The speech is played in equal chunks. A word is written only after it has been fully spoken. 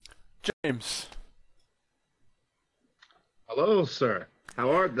James. Hello, sir.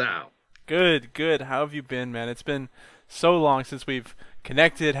 How art thou? Good, good. How have you been, man? It's been so long since we've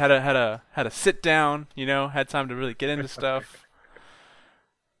connected, had a sit down, had time to really get into stuff.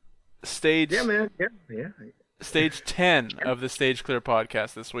 Yeah, Stage man. Yeah, yeah. stage 10 of the Stage Clear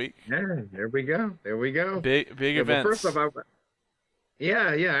podcast this week. Yeah, there we go. There we go. Big Yeah, but first off, events.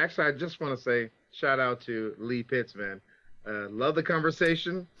 yeah. Actually, I just want to say shout out to Lee Pitts, man. Love the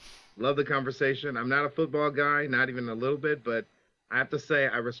conversation. Love the conversation. I'm not a football guy, not even a little bit, but I have to say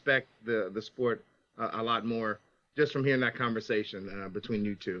I respect the sport a lot more just from hearing that conversation between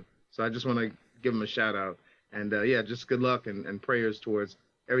you two. So I just want to give him a shout out, and yeah, just good luck and prayers towards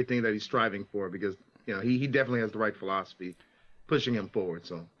everything that he's striving for because he definitely has the right philosophy pushing him forward.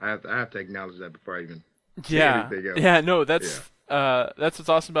 So I have to acknowledge that before I even say Yeah. anything else. Yeah, no, Yeah. that's what's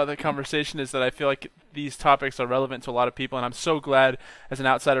awesome about that conversation is that I feel like these topics are relevant to a lot of people, and I'm so glad as an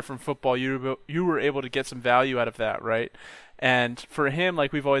outsider from football you were able to get some value out of that, right? And for him,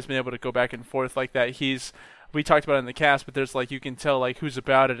 like we've always been able to go back and forth like that. We talked about it in the cast, but there's like you can tell like who's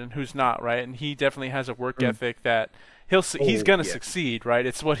about it and who's not, right? And he definitely has a work Mm. ethic that he's Oh gonna yeah. succeed, right?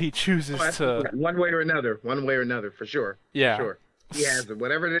 It's what he Oh, chooses to. absolutely. One way or another, for sure, for Yeah. sure. He has it.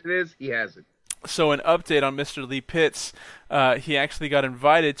 Whatever it is, he has it. So an update on Mr. Lee Pitts, he actually got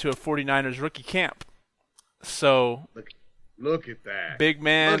invited to a 49ers rookie camp. So Look, look at that. big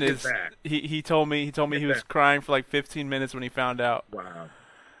man Look at is that. he told me Look he at was that. crying for like 15 minutes when he found out. Wow.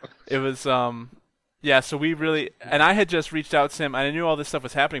 It was yeah, so we really and I had just reached out to him. I knew all this stuff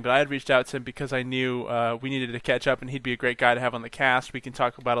was happening, but I had reached out to him because I knew we needed to catch up and he'd be a great guy to have on the cast. We can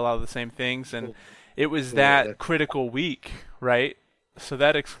talk about a lot of the same things and it was Yeah. that critical week, right? So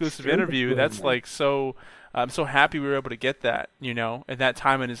that exclusive interview, that's like so I'm so happy we were able to get that, at that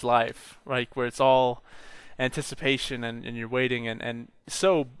time in his life, like where it's all anticipation and you're waiting and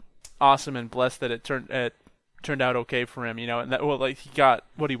so awesome and blessed that it turned out okay for him, and that well like he got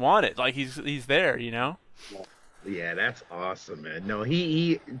what he wanted. Like he's there. Yeah, that's awesome, man. No,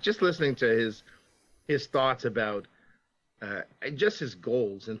 he just listening to his thoughts about just his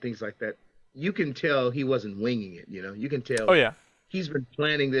goals and things like that. You can tell he wasn't winging it. You can Oh tell yeah. he's been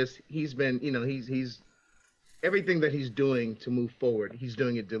planning this. He's been, he's everything that he's doing to move forward. He's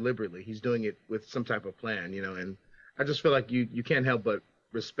doing it deliberately. He's doing it with some type of plan. And I just feel like you can't help but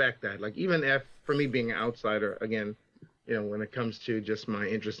respect that. Like even if for me being an outsider, again, when it comes to just my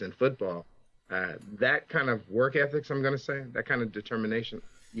interest in football, that kind of work ethics, I'm gonna say, that kind of determination,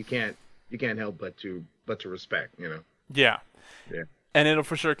 you can't help but to respect. Yeah. Yeah. And it'll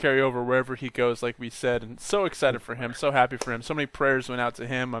for sure carry over wherever he goes, like we said. And so excited for him, so happy for him. So many prayers went out to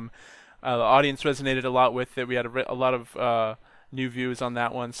him. The audience resonated a lot with it. We had a lot of new views on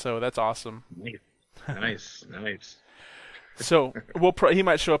that one, so that's awesome. Nice, nice, nice. So he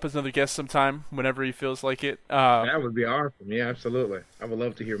might show up as another guest sometime whenever he feels like it. That would be awesome. Yeah, absolutely. I would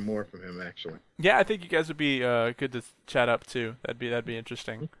love to hear more from him, actually. Yeah, I think you guys would be good to chat up too. That'd be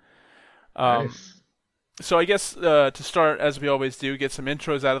interesting. Um, Nice. so I guess to start, as we always do, get some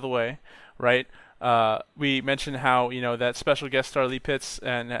intros out of the way, right? We mentioned how that special guest star Lee Pitts,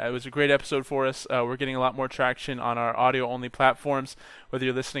 and it was a great episode for us. We're getting a lot more traction on our audio-only platforms, whether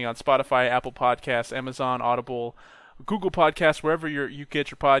you're listening on Spotify, Apple Podcasts, Amazon, Audible, Google Podcasts, wherever you get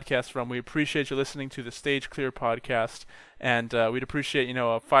your podcasts from. We appreciate you listening to the Stage Clear podcast, and we'd appreciate a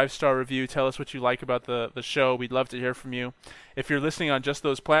 5-star review. Tell us what you like about the show. We'd love to hear from you. If you're listening on just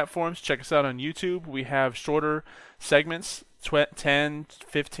those platforms, check us out on YouTube. We have shorter segments, 10,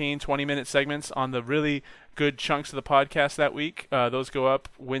 15, 20-minute segments on the really good chunks of the podcast that week. Those go up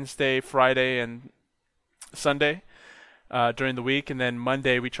Wednesday, Friday, and Sunday during the week, and then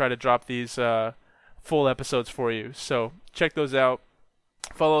Monday we try to drop these full episodes for you. So check those out.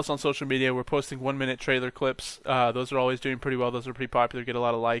 Follow us on social media. We're posting 1-minute trailer clips. Those are always doing pretty well. Those are pretty popular, get a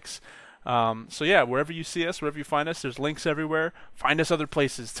lot of likes. So yeah, wherever you see us, wherever you find us, there's links everywhere. Find us other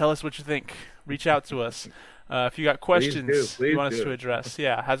places. Tell us what you think. Reach out to us. If you got Please do. questions you Please want us do. to address.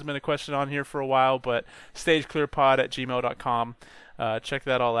 Yeah, hasn't been a question on here for a while, but stageclearpod@gmail.com. Check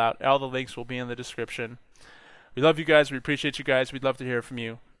that all out. All the links will be in the description. We love you guys. We appreciate you guys. We'd love to hear from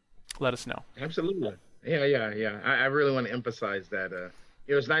you. Let us know. Absolutely. Yeah, yeah, yeah. I really want to emphasize that.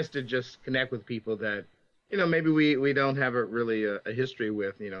 It was nice to just connect with people that, maybe we don't have a history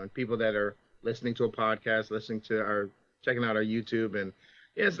with, and people that are listening to a podcast, checking out our YouTube. And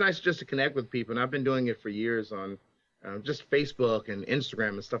yeah, it's nice just to connect with people. And I've been doing it for years on just Facebook and Instagram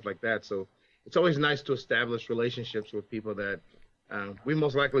and stuff like that. So it's always nice to establish relationships with people that we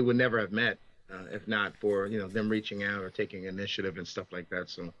most likely would never have met if not for, them reaching out or taking initiative and stuff like that.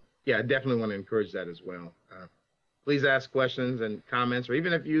 So yeah, I definitely want to encourage that as well. Please ask questions and comments, or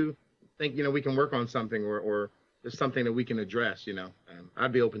even if you think we can work on something, or there's something that we can address.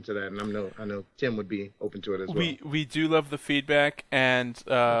 I'd be open to that, and I know Tim would be open to it as well. We do love the feedback, and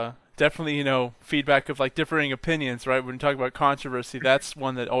definitely feedback of like differing opinions, right? When you talk about controversy, that's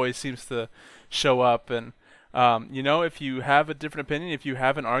one that always seems to show up. And if you have a different opinion, if you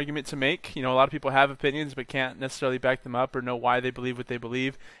have an argument to make, a lot of people have opinions but can't necessarily back them up or know why they believe what they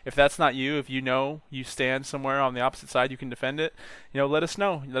believe. If that's not you, if you stand somewhere on the opposite side, you can defend it. Let us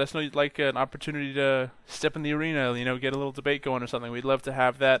know. Let us know you'd like an opportunity to step in the arena, get a little debate going or something. We'd love to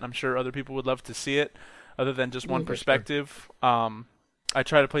have that. I'm sure other people would love to see it, other than just one perspective. I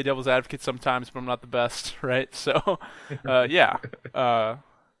try to play devil's advocate sometimes, but I'm not the best, right? So, yeah.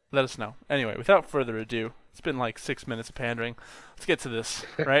 Let us know. Anyway, without further ado, it's been like 6 minutes of pandering. Let's get to this,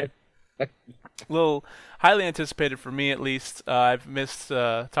 right? A little highly anticipated for me, at least. I've missed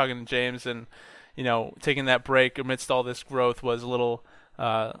talking to James, and taking that break amidst all this growth was a little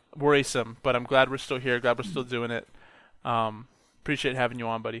worrisome. But I'm glad we're still here. Glad we're still doing it. Appreciate having you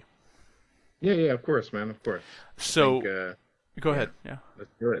on, buddy. Yeah, of course, man, of course. So, go ahead. Yeah.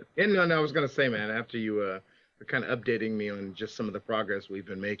 Let's do it. And no, I was gonna say, man, after you were kind of updating me on just some of the progress we've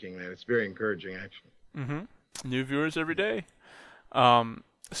been making, man, it's very encouraging, actually. Mm-hmm. New viewers every day.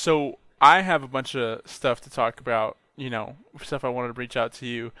 So I have a bunch of stuff to talk about, stuff I wanted to reach out to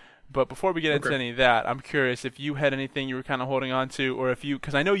you. But before we get into any of that, I'm curious if you had anything you were kind of holding on to, or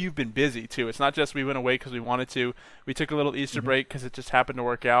because I know you've been busy too. It's not just we went away because we wanted to. We took a little Easter break because it just happened to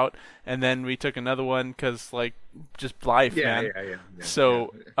work out, and then we took another one because just life, man. Yeah.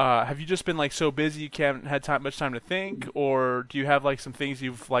 So, have you just been so busy you haven't had much time to think, or do you have some things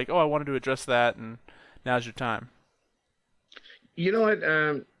you've I wanted to address that, and now's your time? You know what?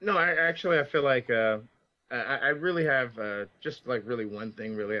 No, I feel like I really have just really one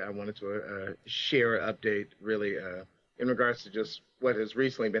thing really I wanted to share an update really in regards to just what has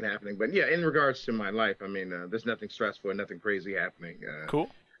recently been happening. But yeah, in regards to my life, I mean, there's nothing stressful and nothing crazy happening. Cool.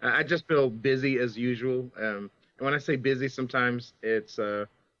 I just feel busy as usual. And when I say busy, sometimes it's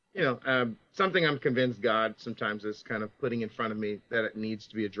something I'm convinced God sometimes is kind of putting in front of me that it needs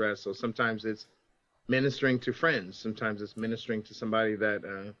to be addressed. So sometimes it's ministering to friends. Sometimes it's ministering to somebody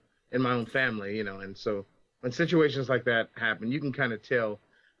that in my own family, and so when situations like that happen, you can kind of tell,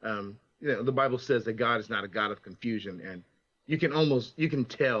 the Bible says that God is not a God of confusion. And you can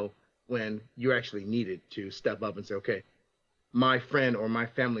tell when you actually needed to step up and say, okay, my friend or my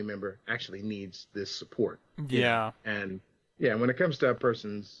family member actually needs this support. Yeah. And yeah, when it comes to a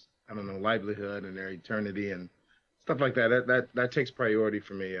person's, I don't know, livelihood and their eternity and stuff like that, that takes priority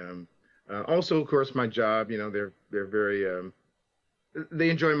for me. Also, of course, my job, they're very, they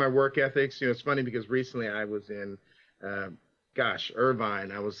enjoy my work ethics. It's funny because recently I was in,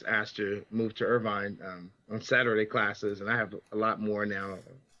 Irvine. I was asked to move to Irvine on Saturday classes, and I have a lot more now,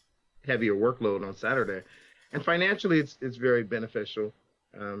 heavier workload on Saturday. And financially, it's very beneficial.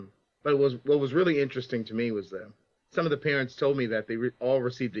 But what was really interesting to me was some of the parents told me that they all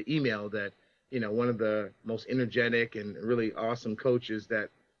received an email that, one of the most energetic and really awesome coaches that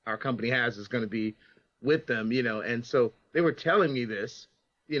our company has is going to be with them, and so they were telling me this,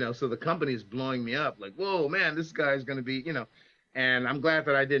 so the company is blowing me up like, whoa, man, this guy's going to be, and I'm glad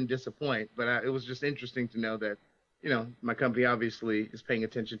that I didn't disappoint, but it was just interesting to know that, my company obviously is paying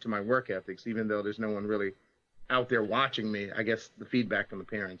attention to my work ethics, even though there's no one really out there watching me. I guess the feedback from the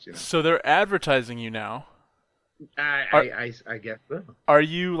parents, So they're advertising you now. I guess so. Are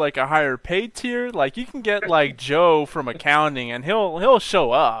you a higher paid tier? You can get Joe from accounting and he'll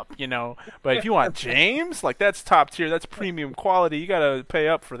show up, But if you want James, that's top tier, that's premium quality. You gotta pay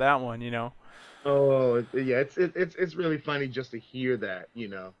up for that one, Oh yeah, it's really funny just to hear that,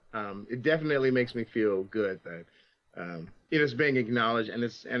 It definitely makes me feel good that it is being acknowledged and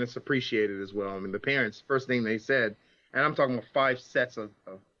it's appreciated as well. I mean, the parents, first thing they said, and I'm talking about 5 sets of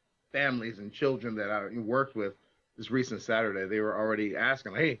families and children that I worked with this recent Saturday, they were already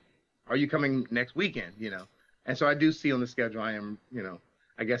asking, hey, are you coming next weekend? And so I do see on the schedule, I am,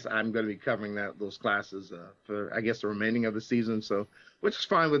 I guess I'm going to be covering those classes for, I guess, the remaining of the season. So, which is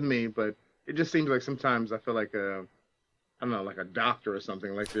fine with me, but it just seems like sometimes I feel like I don't know, like a doctor or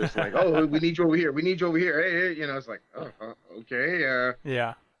something like this, oh, we need you over here. We need you over here. Hey, it's like, oh, okay.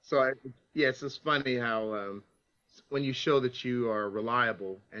 Yeah. So it's just funny how, when you show that you are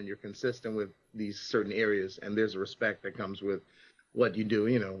reliable and you're consistent with these certain areas, and there's a respect that comes with what you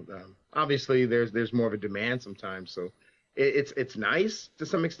do, obviously there's more of a demand sometimes. So it's nice to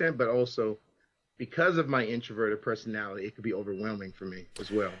some extent, but also because of my introverted personality, it could be overwhelming for me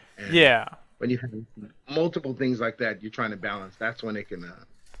as well. And yeah. When you have multiple things like that, you're trying to balance. That's when it can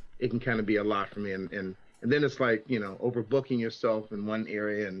kind of be a lot for me. And then it's like, overbooking yourself in one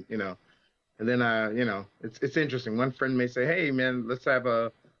area and, And then it's interesting. One friend may say, "Hey, man, let's have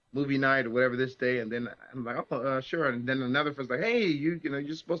a movie night or whatever this day," and then I'm like, "Oh, sure." And then another friend's like, "Hey, you're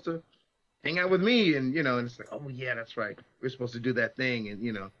supposed to hang out with me," and and it's like, "Oh yeah, that's right. We're supposed to do that thing,"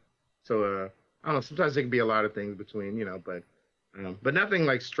 and so I don't know. Sometimes it can be a lot of things between, but nothing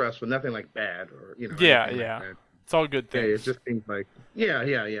like stressful, nothing like bad or Yeah, anything like yeah. that. It's all good Yeah, it things. just seems like yeah,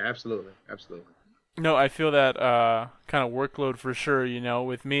 absolutely, absolutely. No, I feel that kind of workload for sure.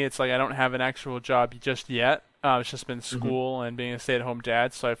 With me, it's like I don't have an actual job just yet. It's just been Hmm. school and being a stay-at-home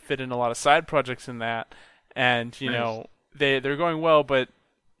dad, so I fit in a lot of side projects in that, and Nice. they're going well, but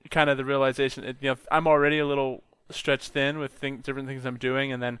kind of the realization, I'm already a little stretched thin with different things I'm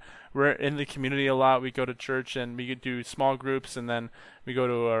doing, and then we're in the community a lot. We go to church and we could do small groups, and then we go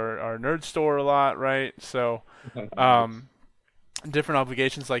to our nerd store a lot, right? So. Nice. Um, Different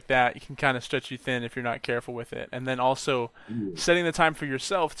obligations like that, you can kind of stretch you thin if you're not careful with it. And then also Yeah. setting the time for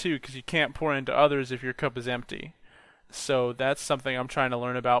yourself too, because you can't pour into others if your cup is empty. So that's something I'm trying to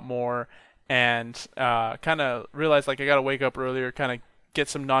learn about more, and kind of realize like I got to wake up earlier, kind of get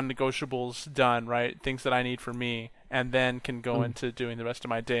some non-negotiables done, right? Things that I need for me, and then can go Mm. into doing the rest of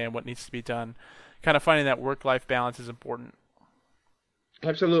my day and what needs to be done. Kind of finding that work-life balance is important.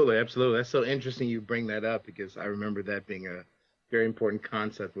 Absolutely, absolutely. That's so interesting you bring that up because I remember that being a very important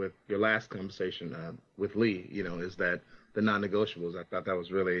concept with your last conversation with Lee. Is that the non-negotiables? I thought that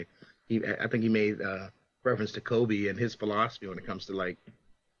was really. I think he made reference to Kobe and his philosophy when it comes to like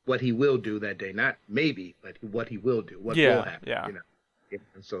what he will do that day, not maybe, but what he will do, what will Yeah, happen. yeah. Yeah.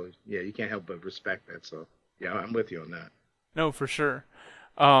 And so yeah, you can't help but respect that. So yeah, I'm with you on that. No, for sure.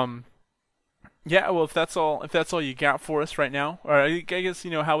 Um, Yeah, well, if that's all you got for us right now, or I guess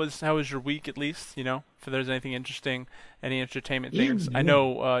how was your week at least, if there's anything interesting, any entertainment Yeah, things. I yeah.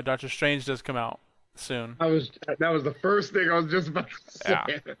 know Doctor Strange does come out soon. That was the first thing I was just about to Yeah.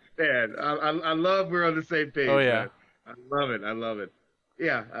 say. Man, I love we're on the same Oh page, yeah. man. I love it. I love it.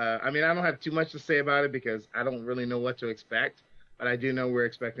 Yeah, I mean, I don't have too much to say about it because I don't really know what to expect, but I do know we're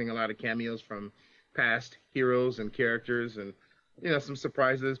expecting a lot of cameos from past heroes and characters, and some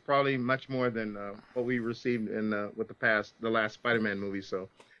surprises. Probably much more than what we received in with the last Spider-Man movie. So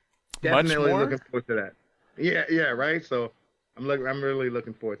Much definitely more. looking forward to that. Yeah, yeah, right. So I'm really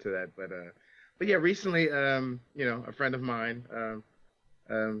looking forward to that. But yeah, recently, a friend of mine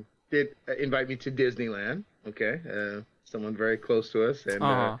did invite me to Disneyland. Okay, someone very close to us, and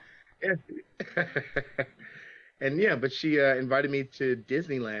Uh huh. yeah, and yeah, but she invited me to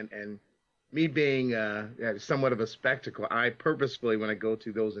Disneyland, and me being somewhat of a spectacle, I purposefully, when I go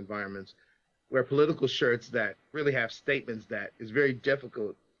to those environments, wear political shirts that really have statements that is very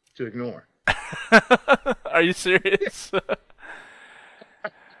difficult to ignore. Are you serious?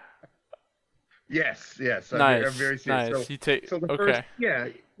 Yes, yes, I'm Nice, very serious. So, nice. You take so the first, okay. yeah,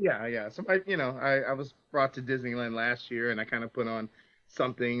 yeah, yeah. So I was brought to Disneyland last year, and I kind of put on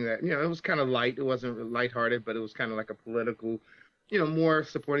something that, it was kind of light. It wasn't lighthearted, but it was kind of like a political, more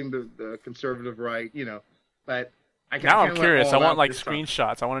supporting the conservative right, But I Now I'm kind of went curious. I all want out like this time.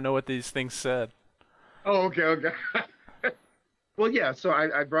 screenshots. I want to know what these things said. Oh, okay, okay. Well, yeah. So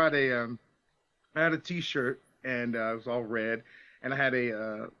I brought I had a T-shirt, and it was all red, and I had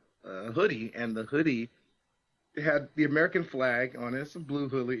a hoodie, and the hoodie it had the American flag on it. It's a blue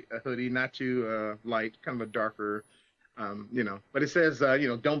hoodie, not too light, kind of a darker, But it says,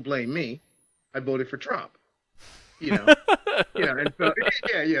 don't blame me. I voted for Trump. You know, and so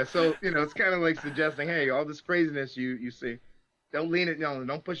yeah, yeah. So it's kind of like suggesting, hey, all this craziness you see, don't lean it,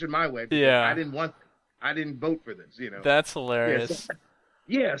 don't push it my way because Yeah, I didn't vote for this. that's Yeah. So hilarious.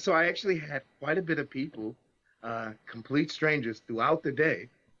 yeah, so I actually had quite a bit of people, complete strangers throughout the day,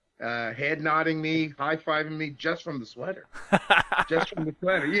 head nodding me, high fiving me just from the sweater. Just from the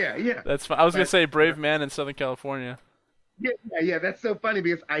sweater. Yeah, yeah. That's fun. I was gonna But say brave man in Southern California. yeah, yeah, yeah. That's so funny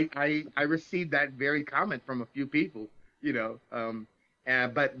because I received that very comment from a few people, you know.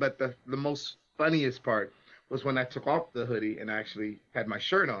 But the most funniest part was when I took off the hoodie and I actually had my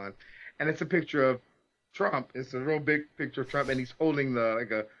shirt on, and it's a picture of Trump. It's a real big picture of Trump, and he's holding the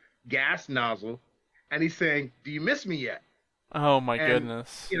like a gas nozzle, and he's saying, "Do you miss me yet?" Oh my And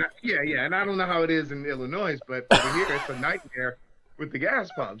goodness. yeah, yeah. And I don't know how it is in Illinois, but over here it's a nightmare with the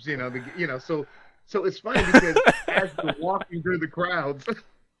gas pumps. So it's funny because as you're walking through the crowds,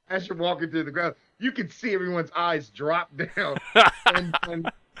 as you're walking through the crowd, you can see everyone's eyes drop down,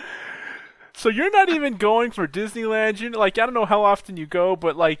 and So you're not even going for Disneyland. You're like, I don't know how often you go,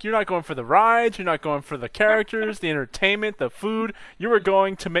 but like you're not going for the rides. You're not going for the characters, the entertainment, the food. You are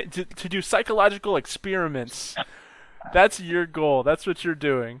going to do psychological experiments. That's your goal. That's what you're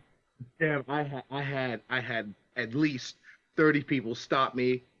doing. damn, I had at least 30 people stop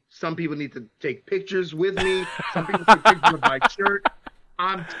me, Some people need to take pictures with me. Some people take pictures of my shirt.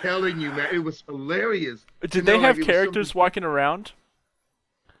 I'm telling you, man, it was hilarious. Did they Like have it was so. characters walking around?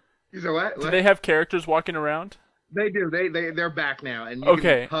 You said what? Did they What? have characters walking around? They do. They're back now, and you can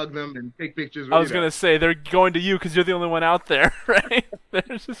Okay. hug them and take pictures I with was gonna say they're going to you because you're the only one out there, right?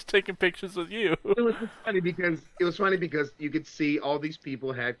 They're just taking pictures with you. It was funny because you could see all these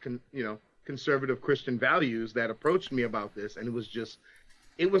people had conservative Christian values that approached me about this, and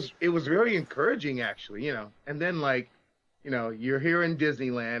it was very encouraging actually, And then like, you're here in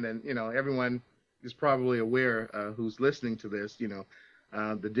Disneyland, and everyone is probably aware who's listening to this,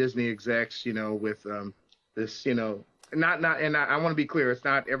 the Disney execs, with this, not, and I want to be clear, it's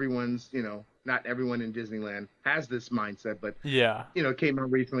not everyone's, not everyone in Disneyland has this mindset, but Yeah. it came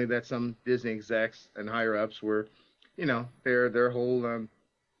out recently that some Disney execs and higher ups were, their whole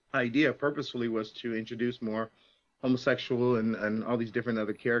idea purposefully was to introduce more homosexual and all these different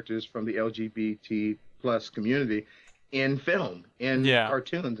other characters from the LGBT plus community in film, in Yeah.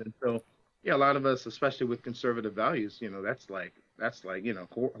 cartoons, and so yeah, a lot of us, especially with conservative values, that's like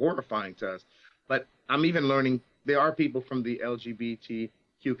horrifying to us. But I'm even learning there are people from the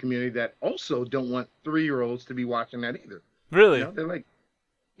LGBTQ community that also don't want 3-year-olds to be watching that either. Really? They're like,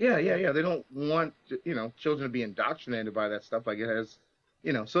 yeah, yeah, yeah. They don't want children to be indoctrinated by that stuff. Like it has,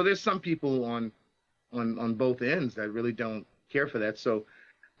 So there's some people on both ends that really don't care for that. So,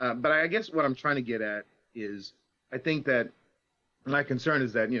 but I guess what I'm trying to get at is, I think that my concern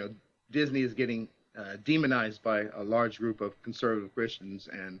is that Disney is getting demonized by a large group of conservative Christians,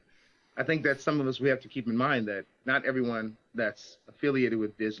 and I think that some of us, we have to keep in mind that not everyone that's affiliated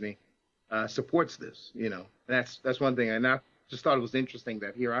with Disney supports this. That's one thing, and I just thought it was interesting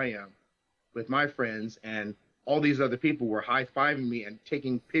that here I am with my friends, and all these other people were high-fiving me and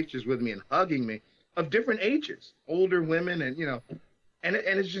taking pictures with me and hugging me of different ages, older women, and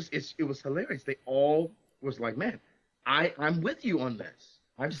it was hilarious. They all was like, man, I'm with you on this.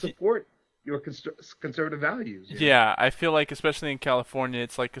 I support your conservative values. Yeah, I feel like especially in California,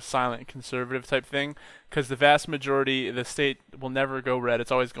 it's like a silent conservative type thing because the vast majority of the state will never go red;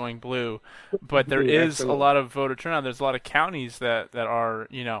 it's always going blue. But there Yeah, is a absolutely. lot of voter turnout. There's a lot of counties that are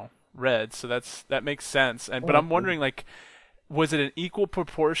red, so that makes sense. But Oh, I'm absolutely. wondering like, was it an equal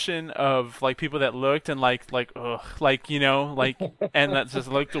proportion of like people that looked and like ugh, like and that just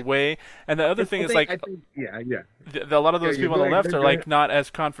looked away? And the other thing I is think, like I think, yeah, yeah, a lot of yeah, those yeah. people on Go the left ahead, are go ahead. like not as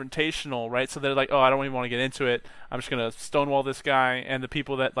confrontational, right? So they're like, oh, I don't even want to get into it. I'm just gonna stonewall this guy. And the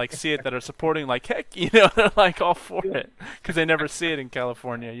people that like see it that are supporting, like heck, they're like all for Yeah, it because they never see it in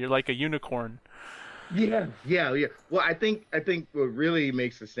California. You're like a unicorn. yeah, yeah, yeah. Well, I think what really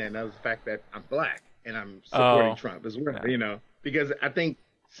makes it stand out is the fact that I'm black and I'm supporting Oh, Trump as well. yeah, Because I think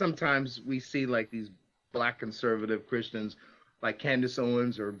sometimes we see like these black conservative Christians, like Candace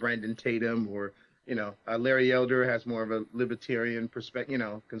Owens or Brandon Tatum, or Larry Elder has more of a libertarian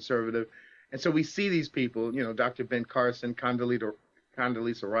perspective, conservative, and so we see these people, Dr. Ben Carson, Condoleezza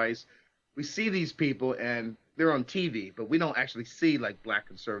Rice. We see these people and they're on TV, but we don't actually see like black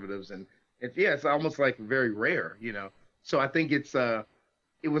conservatives, and it's almost like very rare. So I think it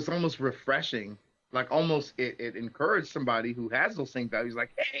was almost refreshing, like almost it encouraged somebody who has those same values,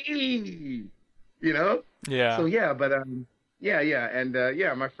 like, hey, you know. So yeah. yeah, but yeah, yeah, and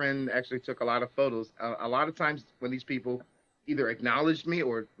yeah, my friend actually took a lot of photos. A lot of times when these people either acknowledged me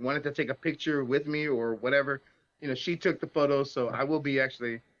or wanted to take a picture with me or whatever, she took the photos. So I will be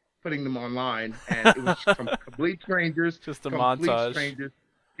actually putting them online, and it was from Just a complete montage. strangers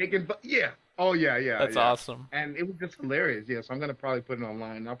taking. Yeah, oh yeah, yeah, That's yeah, awesome. and it was just hilarious. Yeah, so I'm gonna probably put it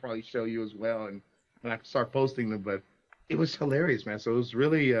online. I'll probably show you as well, and when I start posting them. But it was hilarious, man. So it was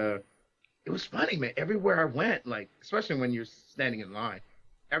really it was funny, man. Everywhere I went, like especially when you're standing in line,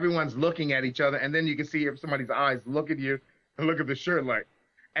 everyone's looking at each other, and then you can see if somebody's eyes look at you and look at the shirt, like,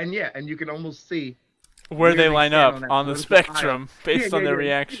 and yeah, and you can almost see Where where they they line stand up on that on the political aisle. spectrum Yeah, based yeah, on their yeah,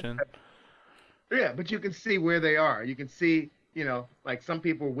 reaction. yeah. But you can see where they are. You can see, like some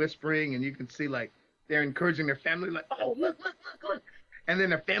people whispering, and you can see like they're encouraging their family, like, oh, look, and then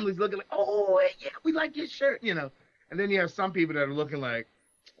their family's looking like, oh, hey, yeah, we like your shirt. And then you have some people that are looking like,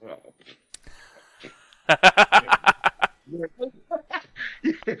 well, yeah. Yeah,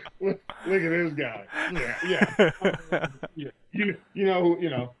 look at this guy. Yeah, yeah. Yeah.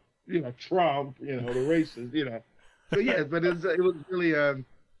 Trump, the racist. So yeah, but it was really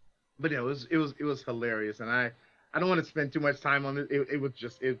but yeah, it was hilarious, and I don't want to spend too much time on it. It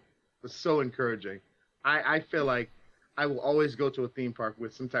was so encouraging. I feel like I will always go to a theme park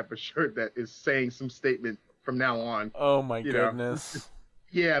with some type of shirt that is saying some statement from now on. Oh my You know, goodness.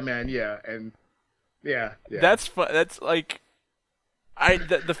 yeah, man, yeah, and yeah, yeah. That's fun. That's like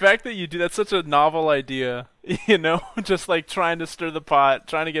the fact that you do that's such a novel idea, just like trying to stir the pot,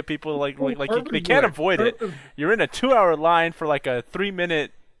 trying to get people they can't avoid it. You're in a 2 hour line for like a 3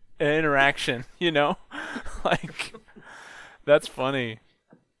 minute interaction, like that's funny.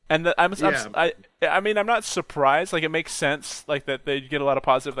 And Yeah. I mean, I'm not surprised. Like, it makes sense. Like that they get a lot of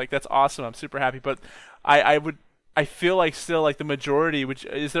positive. Like, that's awesome. I'm super happy. But I feel like still like the majority. Which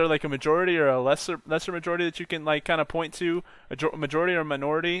is there like a majority or a lesser majority that you can like kind of point to? A majority or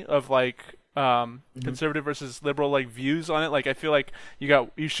minority of like conservative versus liberal like views on it. Like, I feel like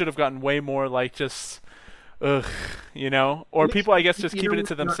you should have gotten way more like just ugh, or people I guess just keeping it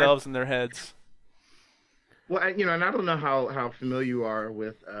to themselves in their heads. Well, and I don't know how familiar you are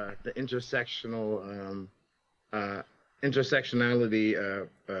with the intersectionality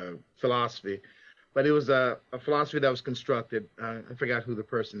philosophy, but it was a philosophy that was constructed. I forgot who the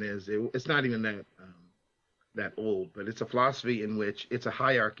person is. It's not even that old, but it's a philosophy in which it's a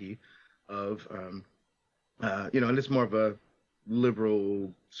hierarchy of, and it's more of a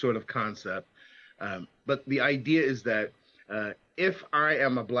liberal sort of concept. But the idea is that if I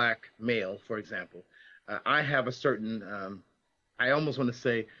am a black male, for example, I have a certain, I almost want to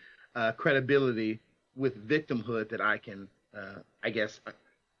say, credibility with victimhood that I can, I guess,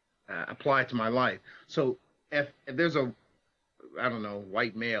 apply to my life. So if there's I don't know,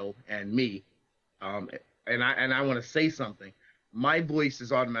 white male and me, and I want to say something, my voice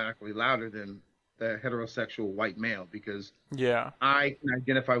is automatically louder than the heterosexual white male because Yeah. I can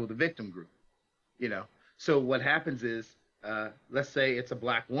identify with the victim group. You know. So what happens is, let's say it's a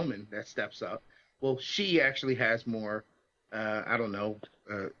black woman that steps up. Well, she actually has more, I don't know,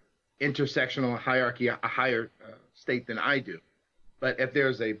 intersectional hierarchy, a higher state than I do. But if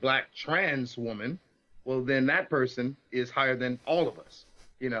there's a black trans woman, well, then that person is higher than all of us,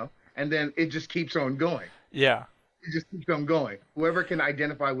 and then it just keeps on going. Yeah. It just keeps on going. Whoever can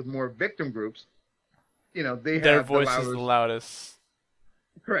identify with more victim groups, they Their have voice is the loudest.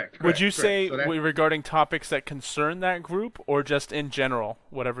 Correct. Would you correct. say So regarding topics that concern that group, or just in general,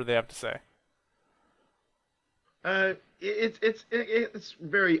 whatever they have to say? it's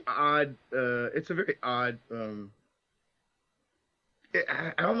very odd. It's a very odd.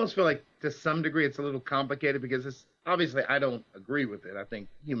 I almost feel like to some degree it's a little complicated because it's obviously I don't agree with it. I think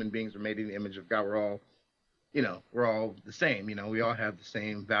human beings are made in the image of God. We're all the same. We all have the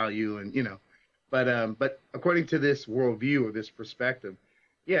same value, and but according to this worldview or this perspective,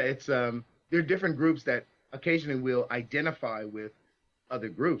 yeah, it's there are different groups that occasionally will identify with other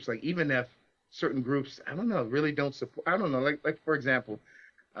groups. Like even if certain groups, I don't know, really don't support. I don't know, like for example,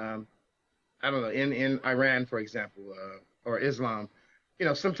 I don't know, in Iran, for example, or Islam,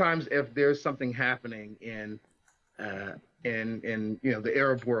 sometimes if there's something happening in the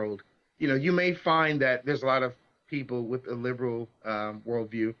Arab world, you may find that there's a lot of people with a liberal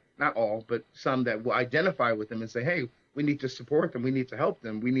worldview, not all, but some that will identify with them and say, hey, we need to support them, we need to help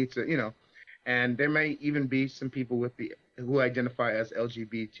them, we need to, and there may even be some people who identify as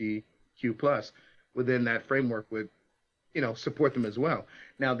LGBTQ plus within that framework would, support them as well.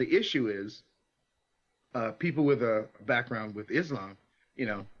 Now the issue is people with a background with Islam,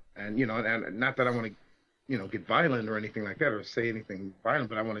 and not that I want to, get violent or anything like that or say anything violent,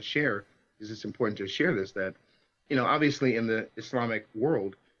 but I want to share, because it's important to share this, that, obviously in the Islamic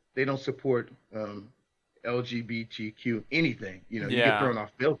world, they don't support LGBTQ anything. You get thrown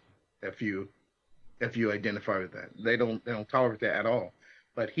off building if you identify with that. They don't tolerate that at all.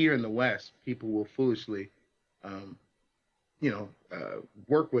 But here in the West, people will foolishly,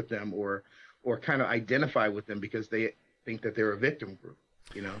 work with them or kind of identify with them because they think that they're a victim group.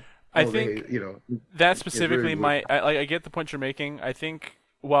 I think that specifically I get the point you're making. I think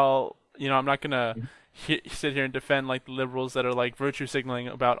while I'm not gonna sit here and defend like the liberals that are like virtue signaling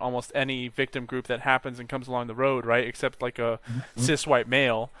about almost any victim group that happens and comes along the road, right? Except like a cis white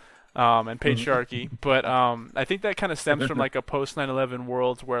male. And patriarchy, but I think that kind of stems from like a post 9/11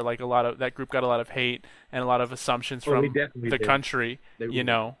 world where like a lot of that group got a lot of hate and a lot of assumptions from the country,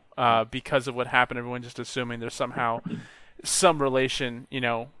 because of what happened. Everyone just assuming there's somehow some relation,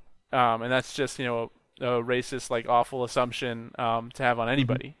 and that's just a racist like awful assumption to have on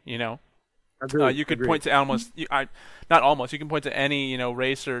anybody, you could point to almost, not almost, you can point to any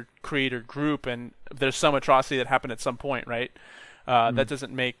race or creed or group, and there's some atrocity that happened at some point, right? That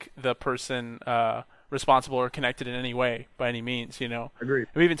doesn't make the person responsible or connected in any way by any means, Agreed.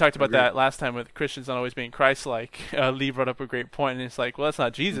 We even talked about that last time with Christians not always being Christ-like. Lee brought up a great point, and it's like, well, that's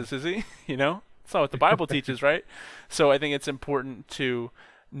not Jesus, is he? That's not what the Bible teaches, right? So I think it's important to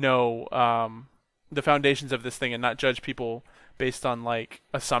know the foundations of this thing and not judge people based on like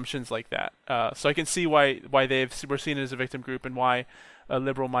assumptions like that. So I can see why we're seen as a victim group and why a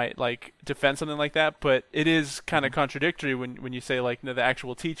liberal might like defend something like that. But it is kind of contradictory when you say like no, the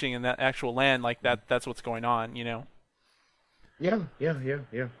actual teaching and that actual land like that's what's going on. You know? But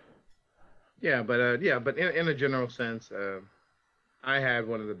in a general sense, I had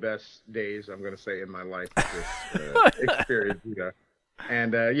one of the best days I'm going to say in my life with this experience.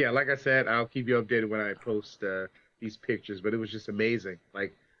 And yeah, like I said, I'll keep you updated when I post these pictures. But it was just amazing.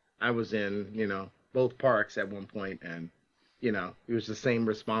 Like I was in, both parks at one point, and it was the same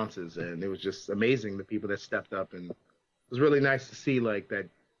responses, and it was just amazing the people that stepped up, and it was really nice to see like that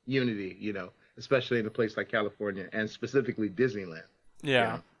unity, especially in a place like California and specifically Disneyland.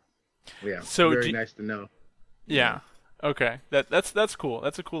 Yeah. Yeah. So very nice to know. Yeah. Okay. That's cool.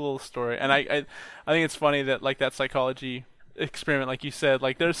 That's a cool little story, and I think it's funny that like that psychology experiment, like you said,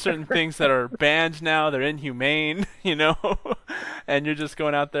 like there's certain things that are banned now, they're inhumane, and you're just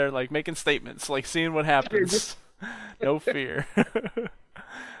going out there like making statements, like seeing what happens. No fear.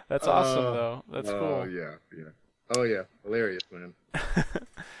 That's awesome though. That's cool. Oh yeah, hilarious, man.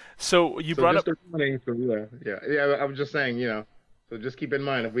 So you brought up. I was just saying, so just keep in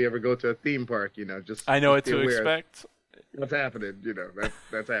mind if we ever go to a theme park, just I know what just to expect. What's happening?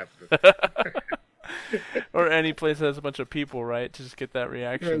 That's happening. Or any place that has a bunch of people, right? To just get that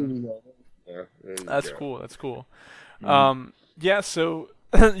reaction. Yeah, That's go. cool. That's cool. Mm-hmm. Yeah. So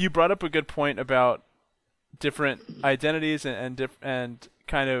you brought up a good point about different identities and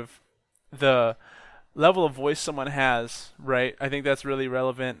kind of the level of voice someone has, right? I think that's really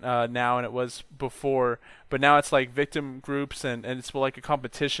relevant now, and it was before. But now it's like victim groups, and it's like a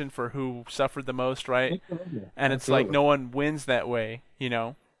competition for who suffered the most, right? And it's like no one wins that way,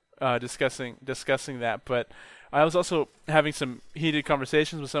 discussing that. But I was also having some heated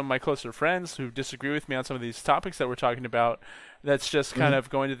conversations with some of my closer friends who disagree with me on some of these topics that we're talking about. That's just kind of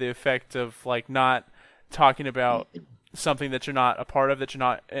going to the effect of like not talking about something that you're not a part of, that you're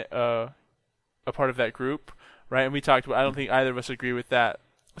not a part of that group, right? And we talked about, I don't think either of us agree with that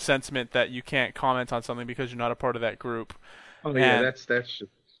sentiment that you can't comment on something because you're not a part of that group. Oh yeah, and that's just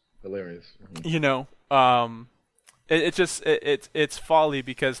hilarious. It's folly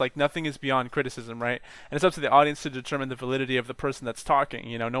because like nothing is beyond criticism, right? And it's up to the audience to determine the validity of the person that's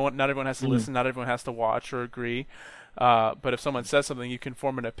talking. Not everyone has to listen, not everyone has to watch or agree. But if someone says something, you can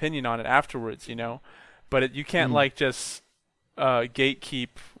form an opinion on it afterwards, But you can't like just gatekeep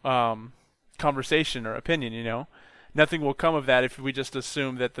conversation or opinion, Nothing will come of that if we just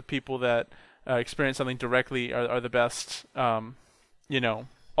assume that the people that experience something directly are the best. There's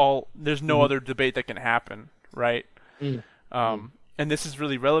no other debate that can happen, right? And this is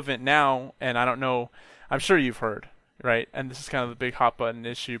really relevant now, and I don't know, I'm sure you've heard, right? And this is kind of the big hot button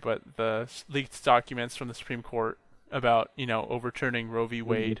issue, but the leaked documents from the Supreme Court about, overturning Roe v.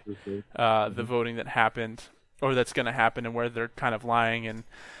 Wade, the voting that happened, or that's going to happen, and where they're kind of lying. And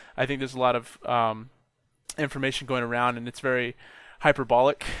I think there's a lot of information going around, and it's very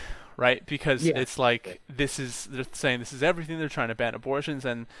hyperbolic, right? Because it's like they're saying this is everything. They're trying to ban abortions,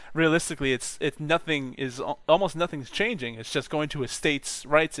 and realistically, almost nothing's changing. It's just going to a states'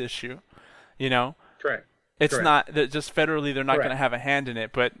 rights issue, Correct. It's not that just federally they're not going to have a hand in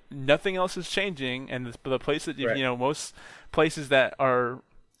it, but nothing else is changing. And the place that most places that are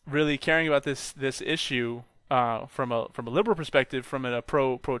really caring about this issue. From a liberal perspective, from a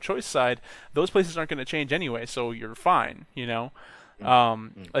pro-choice side, those places aren't going to change anyway, so you're fine.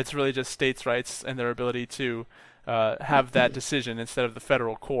 It's really just states' rights and their ability to have that decision instead of the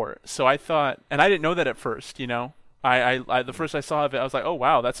federal court. So I thought, and I didn't know that at first. I the first I saw of it, I was like, oh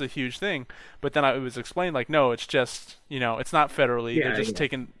wow, that's a huge thing. But then it was explained like, no, it's just it's not federally. They're just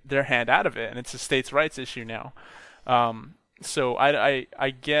taking their hand out of it, and it's a states' rights issue now. So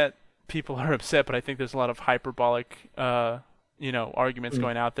I get. People are upset, but I think there's a lot of hyperbolic, arguments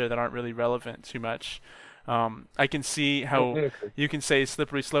going out there that aren't really relevant too much. I can see how you can say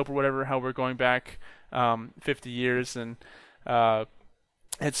slippery slope or whatever, how we're going back 50 years, and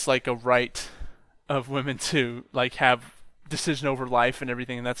it's like a right of women to like have decision over life and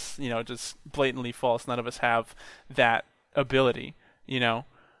everything, and that's just blatantly false. None of us have that ability.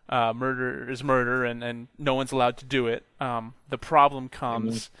 Murder is murder, and no one's allowed to do it. The problem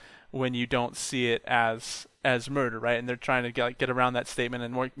comes when you don't see it as murder, right? And they're trying to get around that statement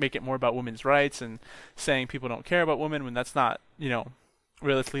and make it more about women's rights and saying people don't care about women when that's not,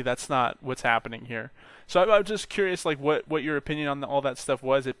 realistically that's not what's happening here. So I was just curious, like what your opinion on all that stuff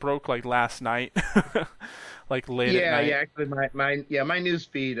was. It broke like last night, like late at night. Yeah. Actually, my news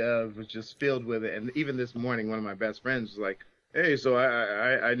feed was just filled with it, and even this morning, one of my best friends was like, "Hey, so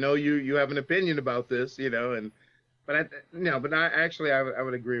I know you have an opinion about this, and but I no, but I actually I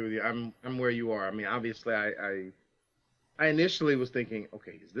would agree with you. I'm where you are. I mean, obviously, I initially was thinking,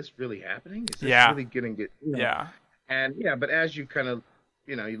 okay, is this really happening? Is this Yeah, really gonna get, you know? yeah, And yeah, but as you kind of,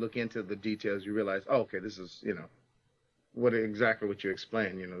 you look into the details, you realize, oh, okay, this is, what exactly what you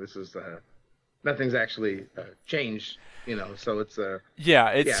explained. This is nothing's actually changed. So it's yeah.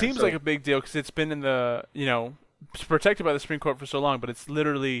 It yeah, seems like so a big deal because it's been in the it's protected by the Supreme Court for so long, but it's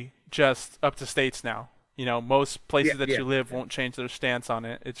literally just up to states now. Most yeah, places that yeah, you live yeah, won't change their stance on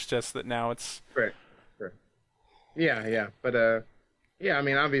it. It's just that now it's correct, correct. Yeah, yeah, but yeah, I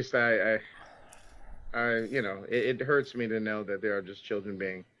mean, obviously, it hurts me to know that there are just children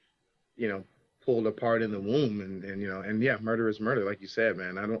being, you know, pulled apart in the womb, and yeah, murder is murder, like you said,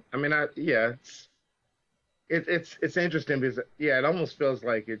 man. I mean, yeah, it's interesting because yeah, it almost feels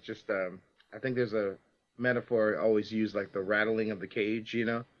like it just, I think there's a metaphor always used like the rattling of the cage.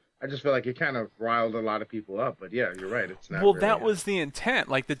 I just feel like it kind of riled a lot of people up, but yeah, you're right, it's not well, really, that was the intent.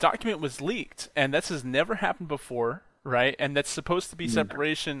 Like the document was leaked, and this has never happened before, right? And that's supposed to be mm,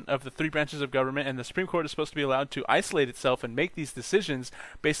 separation of the three branches of government, and the Supreme Court is supposed to be allowed to isolate itself and make these decisions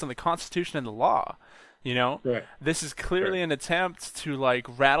based on the Constitution and the law. You know, correct, this is correct. clearly an attempt to like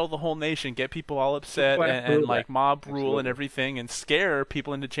rattle the whole nation, get people all upset, Oh, and absolutely, like mob rule and absolutely. everything, and scare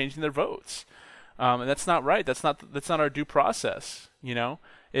people into changing their votes. And that's not right. That's not our due process.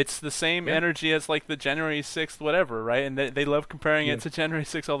 It's the same Yeah, energy as like the January 6th, whatever, right? And they love comparing yeah, it to January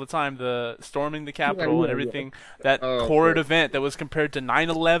 6th all the time, the storming the yeah, Capitol and yeah, yeah. everything. That Oh, horrid good. event that was compared to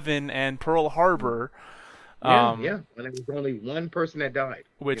 9/11 and Pearl Harbor, Yeah, um, yeah. When it was only one person that died,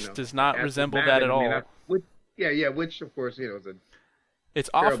 which does not as the resemble that matter. at I mean, all. which, yeah, yeah, which of course, is a It's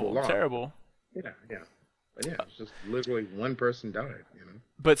terrible awful, loss. terrible. Yeah, yeah. But yeah, it's just literally one person died.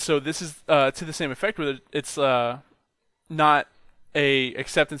 But so this is to the same effect, where it's not a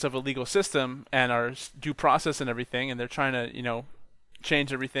acceptance of a legal system and our due process and everything, and they're trying to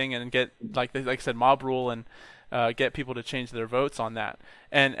change everything and get like I said, mob rule, and get people to change their votes on that.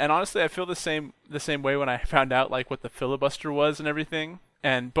 And honestly, I feel the same way when I found out like what the filibuster was and everything.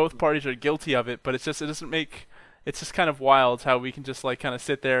 And both parties are guilty of it, but it doesn't make it's just kind of wild how we can just like kind of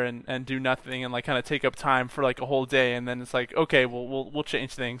sit there and do nothing and like kind of take up time for like a whole day, and then it's like, okay, well we'll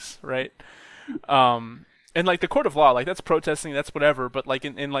change things, right? And like the court of law, like that's protesting, that's whatever, but like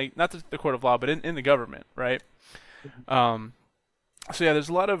in like not the court of law, but in the government, right? um so yeah, there's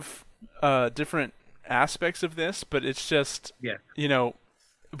a lot of different aspects of this, but it's just Yeah, you know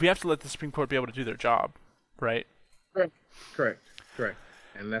we have to let the Supreme Court be able to do their job, right? correct, correct, correct.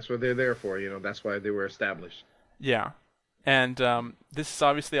 And that's what they're there for. That's why they were established. Yeah. And this is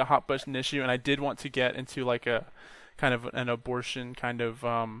obviously a hot button issue, and I did want to get into like a kind of an abortion kind of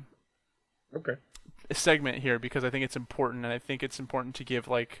Okay. segment here, because I think it's important, and I think it's important to give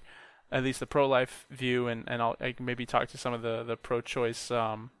like at least the pro-life view, and I can maybe talk to some of the pro-choice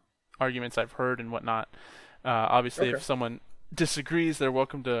arguments I've heard and whatnot. Obviously, Okay. if someone disagrees, they're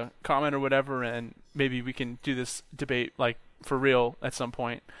welcome to comment or whatever, and maybe we can do this debate like for real at some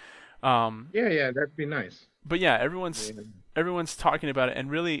point. Um, Yeah, yeah, that'd be nice. but yeah, Yeah. everyone's talking about it, and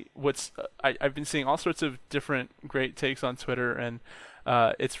really, I've been seeing all sorts of different great takes on Twitter, and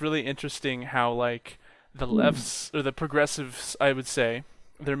it's really interesting how like the lefts or the progressives, I would say,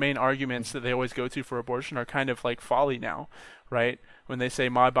 their main arguments that they always go to for abortion are kind of like folly now, right? When they say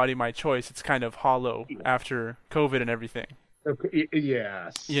 "my body, my choice," it's kind of hollow after COVID and everything, Okay.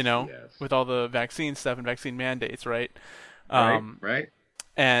 Yes. Yes. with all the vaccine stuff and vaccine mandates, right? Right. Um, Right.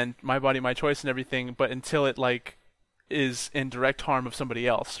 and my body, my choice and everything, but until it like is in direct harm of somebody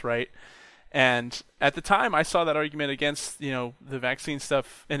else, right? And at the time, I saw that argument against the vaccine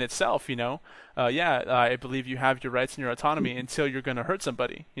stuff in itself. Yeah, I believe you have your rights and your autonomy until you're going to hurt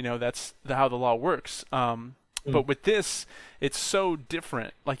somebody. That's how the law works. But with this, it's so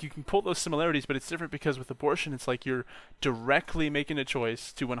different. Like you can pull those similarities, but it's different because with abortion, it's like you're directly making a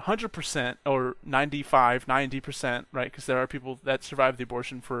choice to 100% or 95, 90%, right? Because there are people that survive the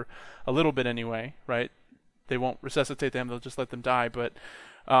abortion for a little bit anyway, right? They won't resuscitate them; they'll just let them die. But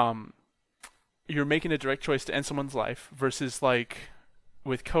um, you're making a direct choice to end someone's life versus like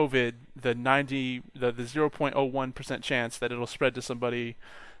with COVID, the 0.01% chance that it'll spread to somebody,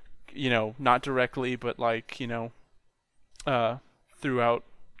 not directly, but like, uh, throughout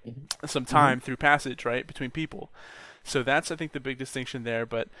some Hmm. time through passage, right, between people. So that's, I think, the big distinction there.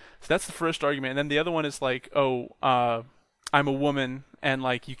 But so that's the first argument, and then the other one is like, oh, I'm a woman, and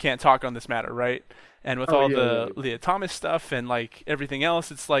like you can't talk on this matter, right? And with Oh all yeah, yeah, the Leah Thomas stuff and like everything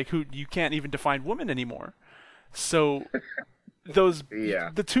else, it's like who you can't even define woman anymore. So those yeah. Yeah.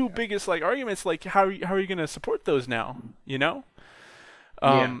 the two biggest like arguments, like how are you going to support those now? Yeah.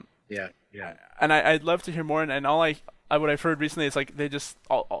 Um, Yeah. yeah, and I'd love to hear more. And all what I've heard recently is like they just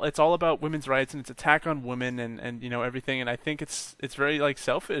it's all about women's rights and it's attack on women and everything. And I think it's very like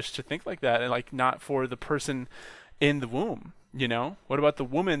selfish to think like that and like not for the person in the womb. What about the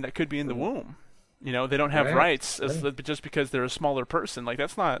woman that could be in the womb? They don't have right, rights right. just because they're a smaller person. Like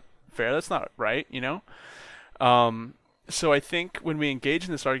that's not fair. That's not right. So I think when we engage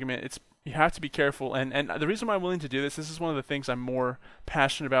in this argument, you have to be careful. And the reason why I'm willing to do this is one of the things I'm more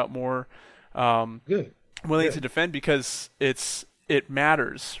passionate about, more um, Good, willing to good. defend because it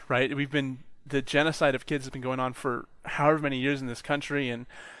matters, right? The genocide of kids has been going on for however many years in this country, and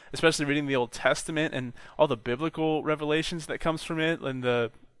especially reading the Old Testament and all the biblical revelations that comes from it, and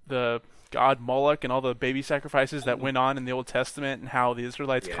the god Moloch and all the baby sacrifices that went on in the Old Testament, and how the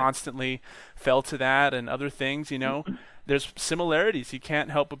Israelites Yeah, constantly fell to that, and other things. There's similarities. You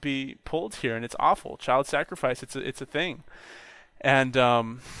can't help but be pulled here, and it's awful. Child sacrifice, it's a thing, and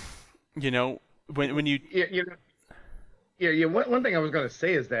you know when you yeah, yeah, yeah. One thing I was going to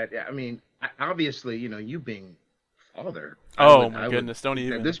say is that, yeah, I mean, obviously, you being father, oh my I would goodness, don't think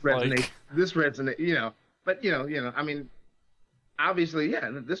that even like this resonate, but I mean, obviously, yeah,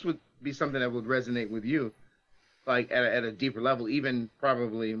 this would be something that would resonate with you, like at a deeper level, even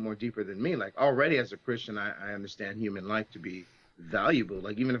probably more deeper than me. Like already as a Christian, I understand human life to be valuable.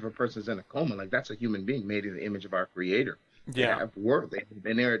 Like even if a person's in a coma, like that's a human being made in the image of our Creator. They yeah. have worth,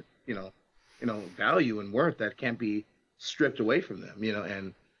 and they're, value and worth that can't be stripped away from them.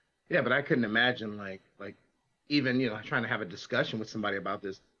 And yeah, but I couldn't imagine like even trying to have a discussion with somebody about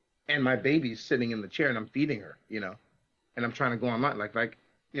this, and my baby's sitting in the chair and I'm feeding her, and I'm trying to go online,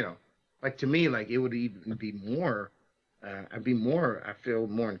 you know, like to me, like it would even be more. I feel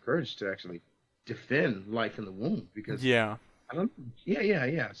more encouraged to actually defend life in the womb because Yeah. I don't. Yeah, yeah,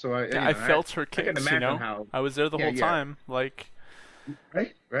 yeah. So Yeah, I felt her I can kicks, imagine how. I was there the Yeah, whole yeah. time. Like,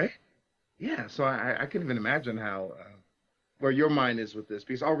 Right, right. Yeah. So I can even imagine how where your mind is with this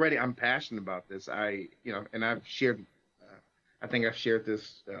because already I'm passionate about this. And I've shared. I think I've shared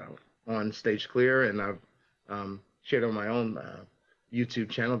this on Stage Clear, and I've shared on my own YouTube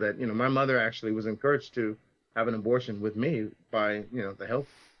channel that my mother actually was encouraged to have an abortion with me by the health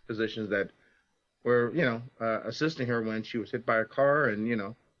physicians that were assisting her when she was hit by a car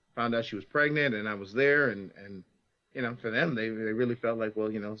and found out she was pregnant and I was there and for them they really felt like, well,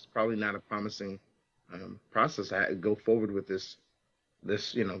 it's probably not a promising process. I had to go forward with this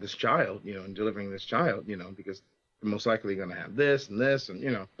child, and delivering this child, because they're most likely going to have this and this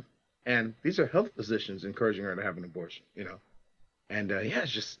and these are health physicians encouraging her to have an abortion, and yeah,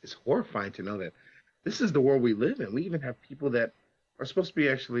 it's horrifying to know that this is the world we live in. We even have people that are supposed to be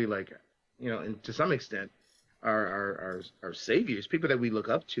actually like, and to some extent, our saviors, people that we look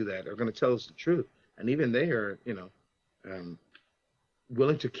up to that are going to tell us the truth, and even they are, um,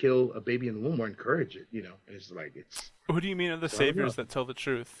 willing to kill a baby in the womb or encourage it. It's like who do you mean are the so I don't know. saviors that tell the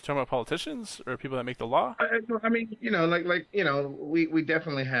truth? Talking about politicians or people that make the law? I mean, we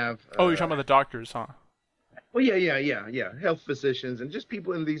definitely have. Oh, you're talking about the doctors, huh? Well, yeah, yeah, yeah, yeah. Health physicians and just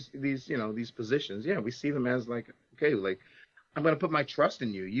people in these positions. Yeah, we see them as like, okay, like I'm going to put my trust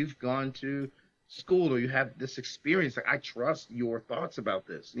in you. You've gone to school or you have this experience. Like I trust your thoughts about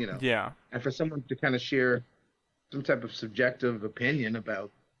this. Yeah. And for someone to kind of share some type of subjective opinion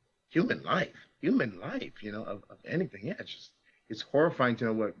about human life, of anything. Yeah, it's horrifying to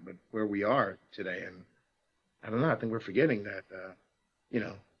know where we are today. And I don't know. I think we're forgetting that.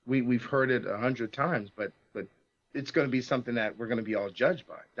 We've heard it 100 times, but it's going to be something that we're going to be all judged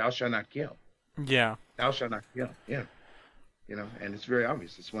by. Thou shalt not kill. Yeah. Thou shalt not kill. Yeah, and it's very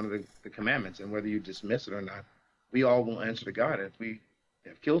obvious. It's one of the commandments, and whether you dismiss it or not, we all will answer to God. If we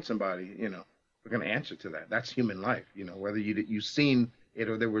have killed somebody, we're going to answer to that. That's human life. Whether you've seen it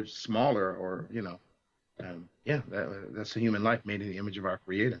or they were smaller or yeah, that's a human life made in the image of our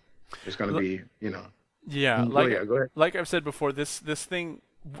Creator. It's going to L- be Yeah, go ahead, go ahead. like I've said before, this thing,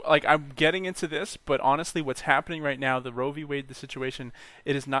 like I'm getting into this, but honestly, what's happening right now, the Roe v. Wade, the situation,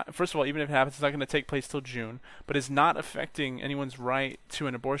 it is not. First of all, even if it happens, it's not going to take place till June, but it's not affecting anyone's right to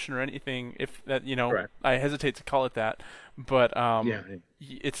an abortion or anything. If that, Correct. I hesitate to call it that, but Yeah.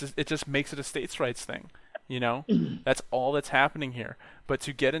 it just makes it a states' rights thing. That's all that's happening here. But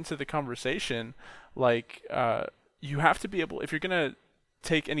to get into the conversation, like you have to be able, if you're gonna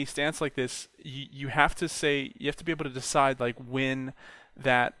take any stance like this, you have to say, you have to be able to decide like when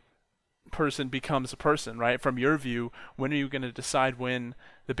that person becomes a person, right? From your view, when are you going to decide when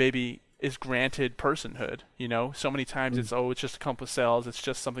the baby is granted personhood? So many times Mm, it's just a clump of cells, it's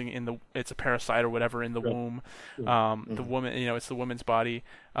just something it's a parasite or whatever in the Right. womb. Mm, The mhm. woman, it's the woman's body.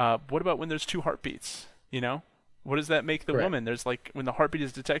 What about when there's two heartbeats? What does that make the Correct. woman? There's like when the heartbeat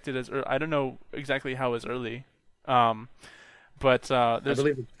is detected as I don't know exactly how as early, um, but I there's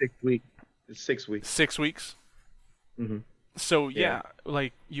believe it's 6 weeks. It's 6 weeks. 6 weeks. Hmm. So Yeah. yeah,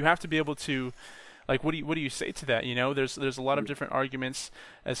 like you have to be able to, like, what do you say to that? There's a lot of different arguments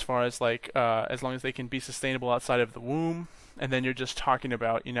as far as like as long as they can be sustainable outside of the womb, and then you're just talking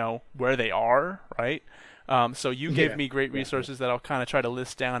about where they are, right? So you gave Yeah. me great Yeah. Yeah. resources that I'll kind of try to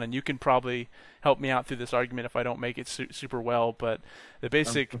list down, and you can probably help me out through this argument if I don't make it super well. But the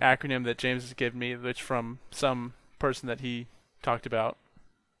basic Um, acronym that James has given me, which from some person that he talked about,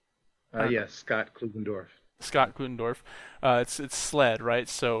 I don't know, yes, Scott Klusendorf. Scott Klutendorf. It's SLED, right?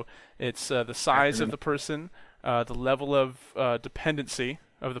 So it's the size of Acronym. the person, the level of dependency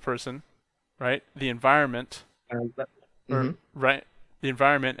of the person, right? The environment, or Mm-hmm. right, the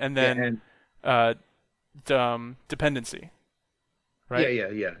environment, and Yeah, then and uh, dependency, yeah, right? yeah,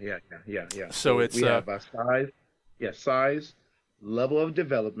 yeah, yeah, yeah, yeah, yeah. So So it's we have size, yeah, size, level of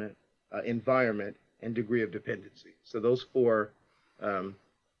development, environment, and degree of dependency. So those four, um,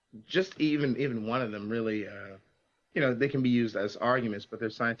 just even one of them really, they can be used as arguments, but they're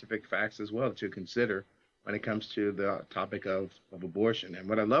scientific facts as well to consider when it comes to the topic of abortion. And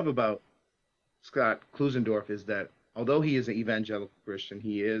what I love about Scott Klusendorf is that although he is an evangelical Christian,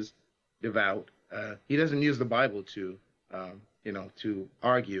 he is devout. He doesn't use the Bible to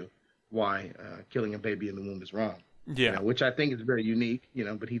argue why killing a baby in the womb is wrong. yeah, Which I think is very unique.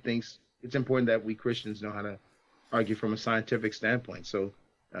 But he thinks it's important that we Christians know how to argue from a scientific standpoint. So,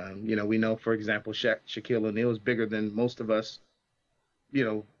 we know, for example, Shaquille O'Neal is bigger than most of us.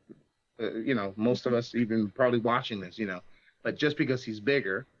 You know, most of us even probably watching this. But just because he's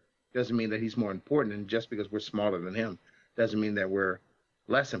bigger doesn't mean that he's more important, and just because we're smaller than him doesn't mean that we're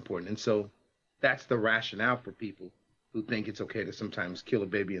less important. And so that's the rationale for people who think it's okay to sometimes kill a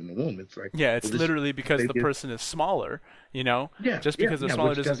baby in the womb. It's like, yeah. well, It's this literally because they the did, person is smaller. You know, yeah, just yeah, because they're yeah, smaller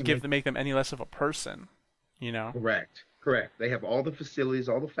which doesn't doesn't give make them make them any less of a person. You know. correct. They have all the facilities,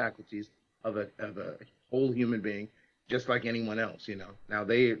 all the faculties of a whole human being, just like anyone else. Now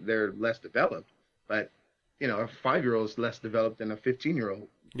they're less developed, but a 5-year old is less developed than a 15-year-old.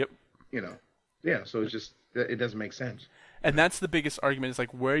 Yep. You know, yeah. So it's just it doesn't make sense. And that's the biggest argument is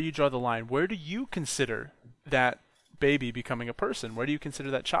like where you draw the line. Where do you consider that baby becoming a person? Where do you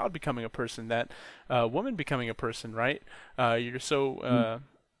consider that child becoming a person? That woman becoming a person, right? You're so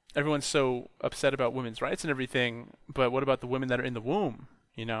everyone's so upset about women's rights and everything, but what about the women that are in the womb?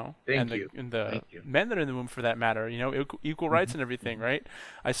 And Thank the you, and the thank you. men that are in the womb for that matter. Equal rights Hmm. and everything, right?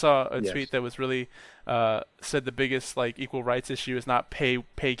 I saw a Yes. tweet that was really said the biggest like equal rights issue is not pay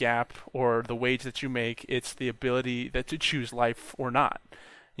gap or the wage that you make. It's the ability that to choose life or not.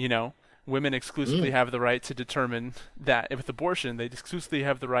 You know, women exclusively Mm. have the right to determine that with abortion, they exclusively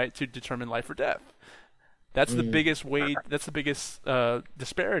have the right to determine life or death. That's the Mm. biggest wage. That's the biggest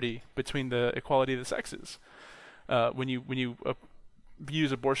disparity between the equality of the sexes. When you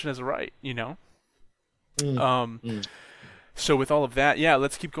use abortion as a right, Mm. Um, Mm. so with all of that, yeah,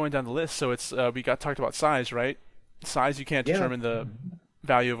 let's keep going down the list. So it's we got talked about size, right? Size, you can't Yeah. determine the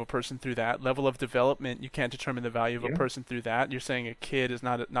value of a person through that. Level of development, you can't determine the value of a Yeah. person through that. You're saying a kid is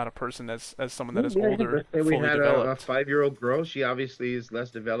not a person as someone that Well, is yeah, older, let's say we fully had a developed. 5-year-old girl. She obviously is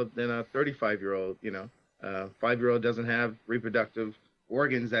less developed than a 35-year-old. 5-year-old doesn't have reproductive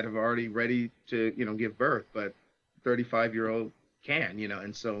organs that are already ready to, give birth, but 35-year-old can,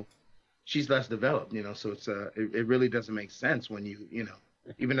 and so she's less developed, so it really doesn't make sense when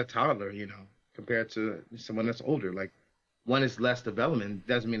even a toddler, compared to someone that's older, like one is less development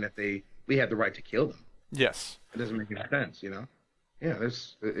doesn't mean that we have the right to kill them. Yes. It doesn't make any sense. Yeah,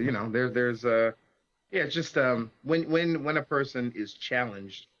 there's yeah, it's just when a person is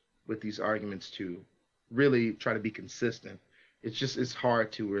challenged with these arguments to really try to be consistent, it's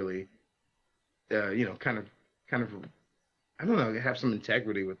hard to really kind of I don't know, have some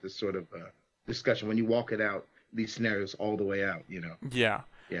integrity with this sort of discussion when you walk it out, these scenarios all the way out. Yeah.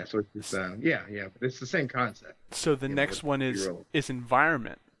 Yeah, so it's just yeah, but it's the same concept, So the with next one the is 2-year-old. is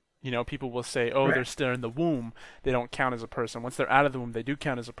environment. People will say, "Oh, they're Correct. still in the womb; they don't count as a person. Once they're out of the womb, they do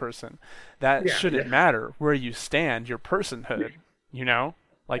count as a person." That Yeah, shouldn't yeah. matter where you stand, your personhood.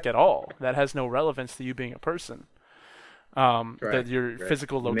 Like at all. That has no relevance to you being a person. That Correct. your Correct.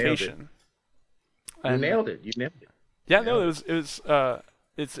 physical You nailed it. location. You And nailed it. You nailed it. yeah, You no, nailed it.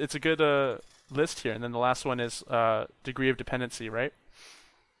 it's a good list here. And then the last one is degree of dependency, right?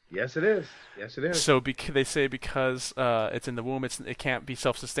 Yes, it is. Yes, it is. So they say because it's in the womb, it can't be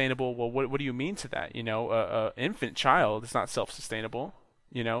self-sustainable. Well, what do you mean to that? Infant child is not self-sustainable.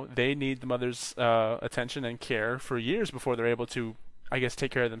 They need the mother's attention and care for years before they're able to I guess,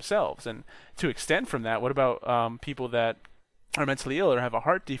 take care of themselves. And to extend from that, what about people that are mentally ill or have a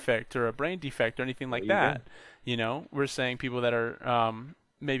heart defect or a brain defect or anything There like you go. that? We're saying people that are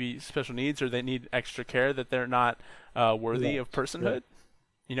maybe special needs or they need extra care, that they're not worthy of Correct. personhood. Correct.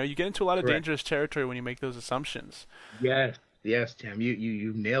 You get into a lot of Correct. dangerous territory when you make those assumptions. Yes. Yes, Tim.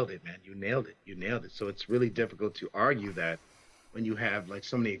 You nailed it, man. You nailed it. You nailed it. So it's really difficult to argue that when you have like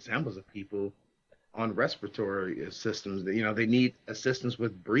so many examples of people on respiratory systems that they need assistance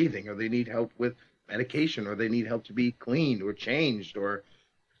with breathing, or they need help with medication, or they need help to be cleaned or changed, or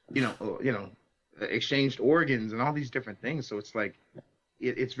exchanged organs and all these different things. So it's like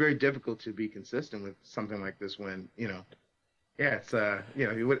it's very difficult to be consistent with something like this when yeah, it's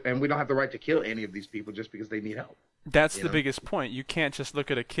and we don't have the right to kill any of these people just because they need help. That's You the know. biggest point. You can't just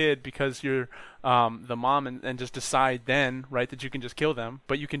look at a kid because you're the mom and just decide then, right, that you can just kill them.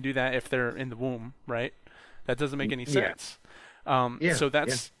 But you can do that if they're in the womb, right? That doesn't make any Yeah. sense. Yeah. So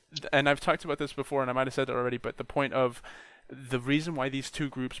Yeah. and I've talked about this before, and I might have said it already, but the point of the reason why these two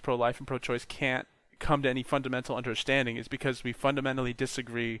groups, pro-life and pro-choice, can't come to any fundamental understanding is because we fundamentally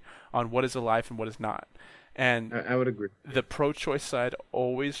disagree on what is a life and what is not. And I would agree. the pro-choice side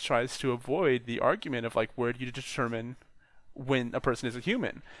always tries to avoid the argument of like, where do you determine when a person is a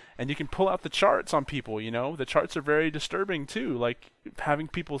human? And you can pull out the charts on people. The charts are very disturbing too, like having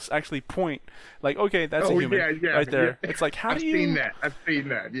people actually point like, okay, that's a Oh human yeah, yeah, right yeah. there. It's like, how I've do seen you that. I've seen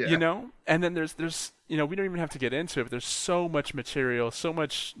that. Yeah. and then there's we don't even have to get into it, but there's so much material, so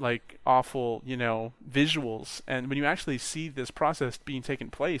much like awful visuals, and when you actually see this process being taken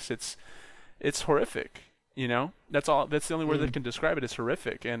place, it's horrific. That's the only word that Mm. can describe it, is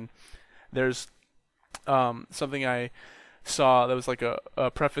horrific. And there's something I saw that was like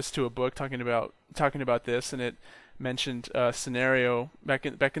a preface to a book talking about this, and it mentioned a scenario back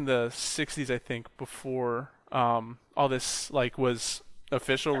in the 60s, I think, before all this like was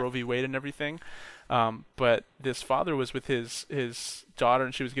official, Roe v. Wade and everything. But this father was with his daughter,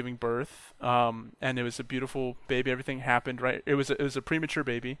 and she was giving birth, and it was a beautiful baby. Everything happened right. It was a premature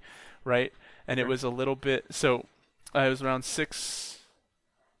baby, right? And it Okay. was a little bit so. It was around 6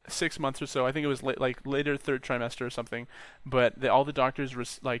 months or so. I think it was like later third trimester or something. But all the doctors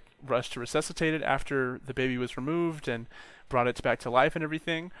rushed to resuscitate it after the baby was removed and brought it back to life and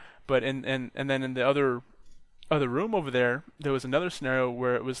everything. But and then in the other room over there was another scenario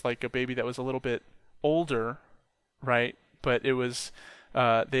where it was like a baby that was a little bit older, right? But it was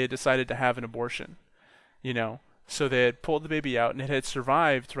they had decided to have an abortion, you know. So they had pulled the baby out and it had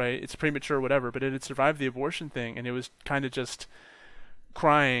survived, right? It's premature or whatever, but it had survived the abortion thing, and it was kind of just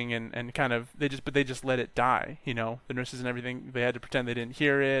crying and kind of they just let it die, you know. The nurses and everything, they had to pretend they didn't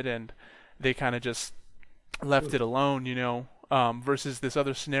hear it, and they kind of just left it alone, you know. Versus this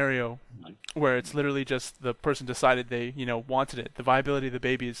other scenario where it's literally just the person decided they, wanted it. The viability of the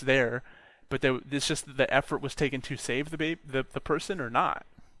baby is there, but it's just the effort was taken to save the baby, the person or not,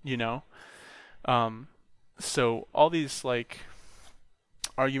 you know. So all these like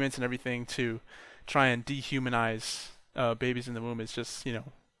arguments and everything to try and dehumanize babies in the womb is just,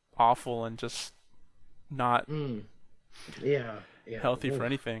 awful and just not Mm. Yeah. Yeah. healthy for Oof.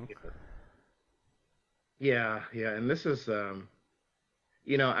 anything. Yeah. Yeah. And this is, I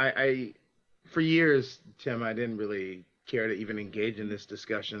for years, Tim, I didn't really care to even engage in this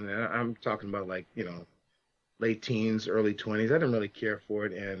discussion. And I'm talking about like, late teens, early 20s. I didn't really care for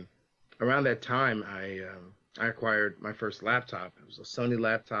it. And around that time, I acquired my first laptop. It was a Sony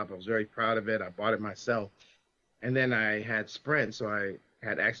laptop. I was very proud of it. I bought it myself. And then I had Sprint, so I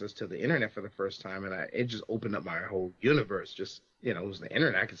had access to the internet for the first time, and it just opened up my whole universe. Just it was the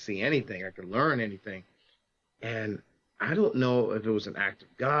internet. I could see anything. I could learn anything. And I don't know if it was an act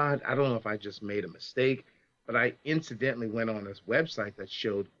of God. I don't know if I just made a mistake, but I incidentally went on this website that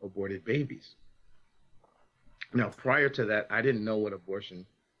showed aborted babies. Now, prior to that, I didn't know what abortion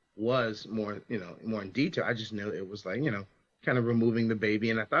was more in detail. I just knew it was like, kind of removing the baby.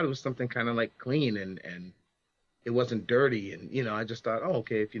 And I thought it was something kind of like clean and it wasn't dirty. And, I just thought, oh,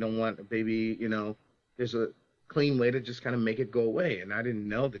 okay, if you don't want a baby, there's a clean way to just kind of make it go away. And I didn't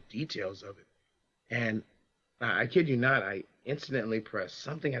know the details of it. And I kid you not, I incidentally pressed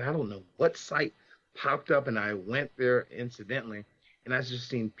something, and I don't know what site popped up, and I went there incidentally, and I just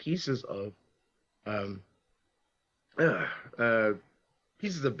seen um, uh, uh,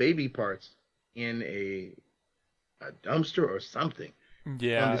 pieces of baby parts in a dumpster or something on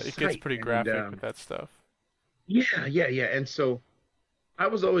Yeah, the it gets site. pretty And graphic with that stuff. yeah, yeah, yeah. And so I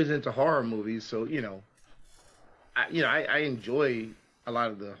was always into horror movies, so I enjoy a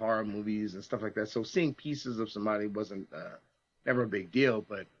lot of the horror movies and stuff like that. So seeing pieces of somebody wasn't never a big deal,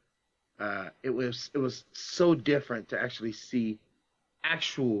 but it was so different to actually see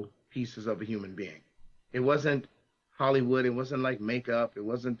actual pieces of a human being. It wasn't Hollywood. It wasn't like makeup. It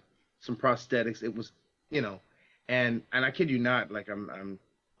wasn't some prosthetics. It was, you know, and I kid you not, like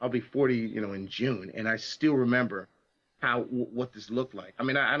I'll be 40, in June, and I still remember what this looked like. I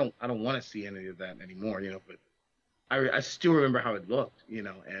mean, I don't want to see any of that anymore, but I still remember how it looked,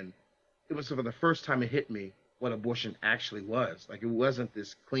 and it was for the first time it hit me what abortion actually was. Like it wasn't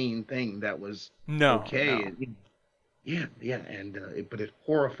this clean thing that was No, okay. no. Yeah, yeah, and but it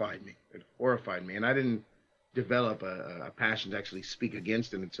horrified me. It horrified me, and I didn't develop a passion to actually speak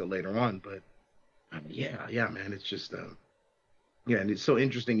against it until later on. But yeah, yeah, man, it's just yeah, and it's so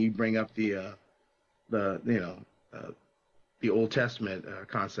interesting you bring up the uh, the Old Testament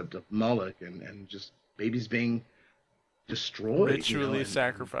concept of Moloch and just babies being destroyed, Ritually and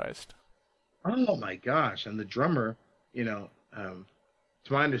sacrificed. oh my gosh, and the drummer, you know, um,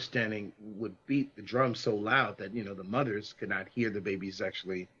 to my understanding, would beat the drum so loud that the mothers could not hear the babies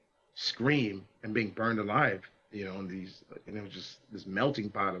actually scream and being burned alive. And these, just this melting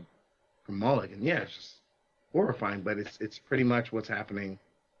pot of from Moloch, and yeah, it's just horrifying. But it's pretty much what's happening,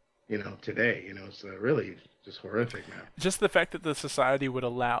 today. It's really just horrific, man. Just the fact that the society would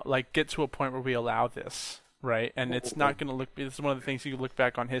allow, like, get to a point where we allow this, right? And it's not going to look. This is one of the things you look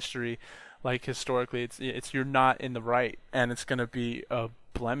back on history, like historically, it's you're not in the right, and it's going to be a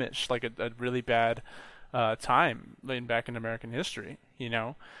blemish, like a really bad time back in American history.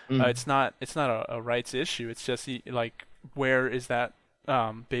 Mm. It's not a rights issue. It's just like, where is that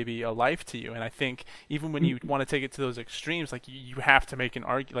baby a life to you? And I think even when you want to take it to those extremes, like you have to make an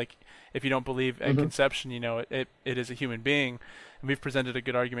argument. Like if you don't believe at Mm-hmm. conception, it is a human being, and we've presented a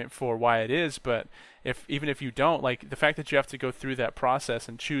good argument for why it is. But if even if you don't, like the fact that you have to go through that process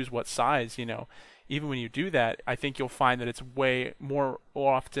and choose what size, even when you do that, I think you'll find that it's way more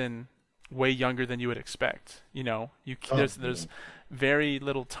often way younger than you would expect. Oh, There's very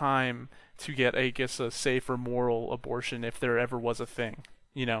little time to get, I guess, a safe or moral abortion if there ever was a thing.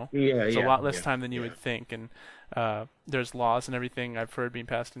 yeah, It's a yeah, lot less yeah, time than you yeah. would think, and there's laws and everything I've heard being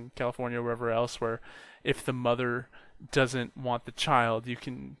passed in California or wherever else where if the mother doesn't want the child, you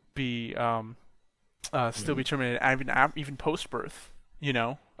can be still Mm-hmm. be terminated even post birth.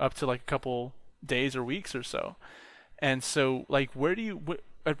 Up to like a couple days or weeks or so. And so, like,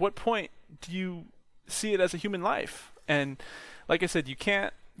 at what point do you see it as a human life? And like I said, you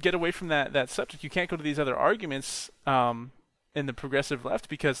can't get away from that subject. You can't go to these other arguments in the progressive left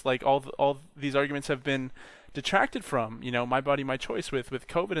because like all these arguments have been detracted from. My body, my choice with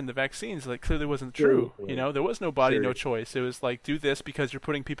COVID and the vaccines. Like clearly wasn't true. Seriously, There was no body, no seriously. choice. It was like do this because you're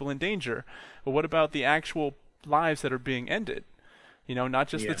putting people in danger. But what about the actual lives that are being ended? Not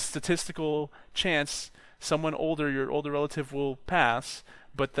just the Yeah. statistical chance someone older, your older relative, will pass,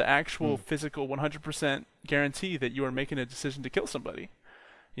 but the actual Mm. physical 100% guarantee that you are making a decision to kill somebody.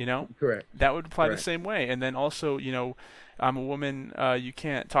 You know, Correct. that would apply the Correct. same way. And then also, I'm a woman. You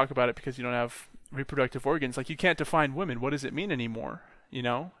can't talk about it because you don't have reproductive organs. Like you can't define women. What does it mean anymore?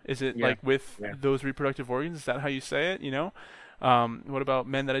 Is it Yeah. like with Yeah. those reproductive organs? Is that how you say it? What about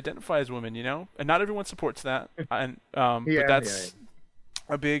men that identify as women? And not everyone supports that. And but Yeah. Yeah. that's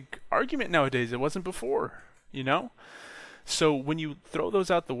a big argument nowadays. It wasn't before. You know. So when you throw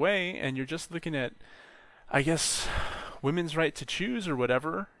those out the way and you're just looking at, I guess, women's right to choose or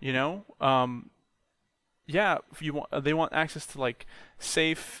whatever, yeah, if you want, they want access to like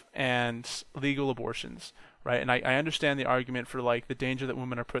safe and legal abortions, right? And I understand the argument for like the danger that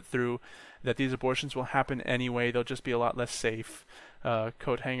women are put through, that these abortions will happen anyway. They'll just be a lot less safe,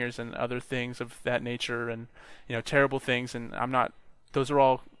 coat hangers and other things of that nature, and terrible things. And I'm not; those are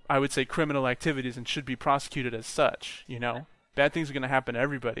all, I would say, criminal activities and should be prosecuted as such. Bad things are going to happen to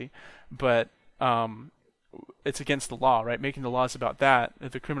everybody, but it's against the law, right? Making the laws about that,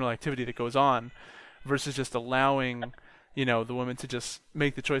 the criminal activity that goes on, versus just allowing, the woman to just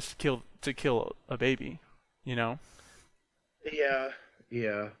make the choice to kill a baby, you know? Yeah.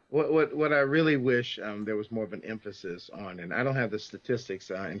 Yeah. What I really wish there was more of an emphasis on, and I don't have the statistics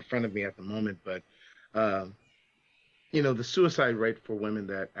in front of me at the moment, but um, the suicide rate for women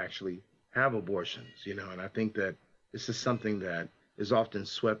that actually have abortions, and I think that this is something that is often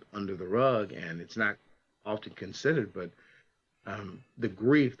swept under the rug and it's not often considered, but the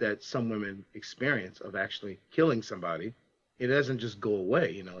grief that some women experience of actually killing somebody, it doesn't just go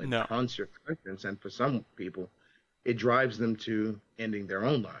away. It No. haunts your conscience, and for some people, it drives them to ending their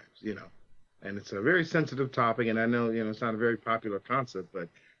own lives. And it's a very sensitive topic, and I know it's not a very popular concept, but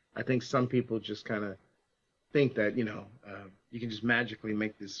I think some people just kind of think that you can just magically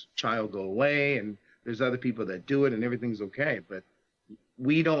make this child go away, and there's other people that do it, and everything's okay. But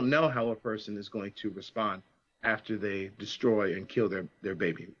we don't know how a person is going to respond after they destroy and kill their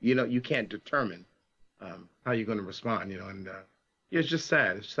baby. You know, you can't determine how you're going to respond. You know, and it's just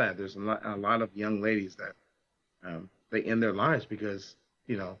sad. It's sad. There's a lot of young ladies that they end their lives because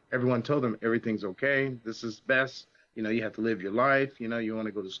everyone told them everything's okay. This is best. You know, you have to live your life. You know, you want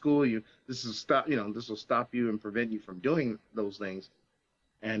to go to school. This is stop. You know, this will stop you and prevent you from doing those things.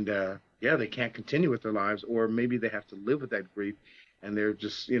 And yeah, they can't continue with their lives, or maybe they have to live with that grief, and they're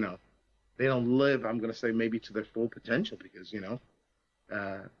just they don't live. I'm going to say maybe to their full potential because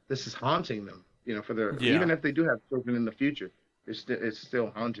this is haunting them. You know, for their Yeah. even if they do have children in the future, it's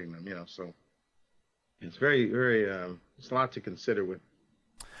still haunting them. You know, so it's very very it's a lot to consider with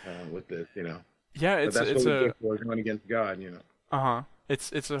this. You know, Yeah, but that's what we get for going against God. You know. uh-huh.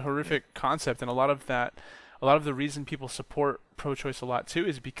 It's a Yeah. horrific concept, and a lot of the reason people support pro-choice a lot too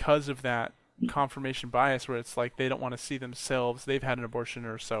is because of that confirmation bias, where it's like they don't want to see themselves. They've had an abortion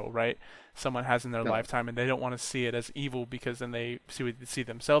or so, right? Someone has in their No. lifetime, and they don't want to see it as evil because then they see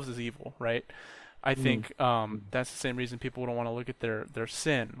themselves as evil, right? I Mm. think that's the same reason people don't want to look at their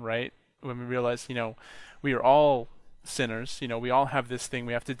sin, right? When we realize, we are all sinners. We all have this thing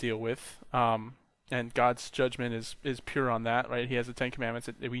we have to deal with. And God's judgment is pure on that, right? He has the Ten Commandments.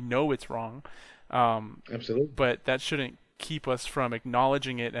 We know it's wrong, Absolutely. but that shouldn't keep us from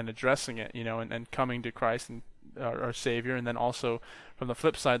acknowledging it and addressing it, and coming to Christ and our Savior. And then also from the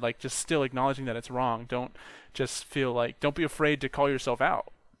flip side, like just still acknowledging that it's wrong. Don't just feel like, don't be afraid to call yourself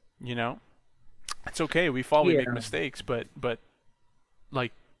out. You know, it's okay. We fall, we make Yeah. mistakes, but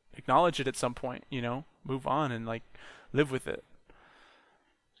like acknowledge it at some point. Move on and like live with it.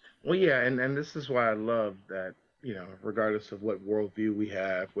 Well, yeah, and this is why I love that, regardless of what worldview we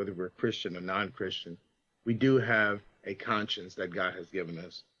have, whether we're Christian or non-Christian, we do have a conscience that God has given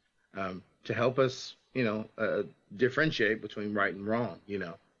us to help us, differentiate between right and wrong.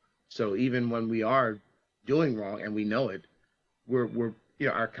 So even when we are doing wrong and we know it,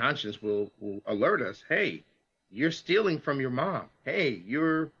 our conscience will alert us, hey, you're stealing from your mom. Hey,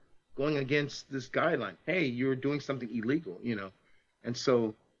 you're going against this guideline. Hey, you're doing something illegal. And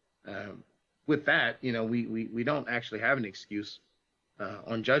so with that, we don't actually have an excuse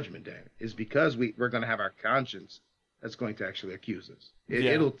on Judgment Day. Is because we're going to have our conscience that's going to actually accuse us.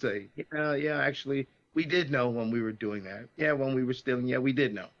 Yeah. It'll say, yeah, actually, we did know when we were doing that. Yeah, when we were stealing, yeah, we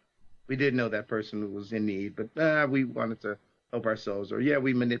did know. We did know that person was in need, but we wanted to help ourselves. Or yeah,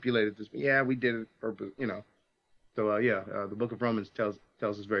 we manipulated this. Yeah, we did it purpose. So yeah, the Book of Romans tells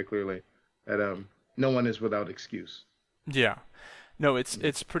us very clearly that no one is without excuse. Yeah. No,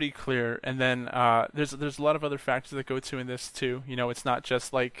 it's pretty clear. And then there's a lot of other factors that go to in this too. It's not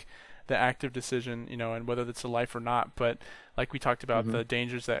just like the active decision, and whether it's a life or not, but like we talked about Hmm. the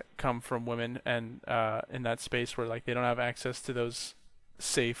dangers that come from women and in that space where like they don't have access to those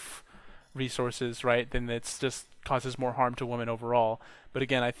safe resources, right? Then it's just causes more harm to women overall. But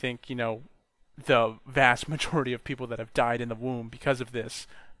again, I think, the vast majority of people that have died in the womb because of this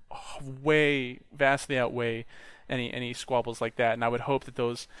way vastly outweigh any squabbles like that, and I would hope that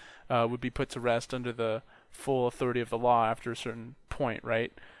those would be put to rest under the full authority of the law after a certain point,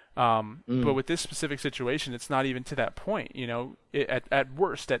 right? But Mm. with this specific situation, it's not even to that point. At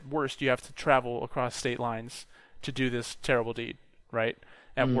worst, you have to travel across state lines to do this terrible deed, right?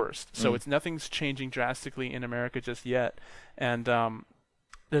 At Mm. worst, so Mm. it's nothing's changing drastically in America just yet, and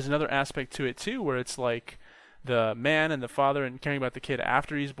there's another aspect to it too, where it's like the man and the father and caring about the kid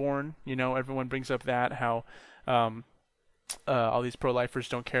after he's born. Everyone brings up that how um, all these pro-lifers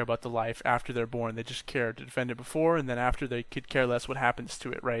don't care about the life after they're born. They just care to defend it before, and then after they could care less what happens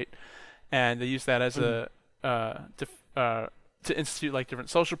to it, right? And they use that as Mm. a to institute like different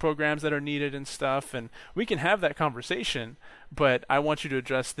social programs that are needed and stuff. And we can have that conversation, but I want you to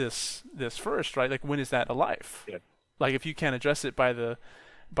address this first, right? Like, when is that a life? Yeah. Like, if you can't address it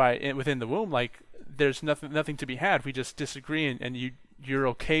within the womb, like there's nothing to be had. We just disagree, and you're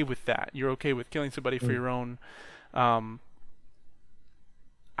okay with that. You're okay with killing somebody for Mm. your own, I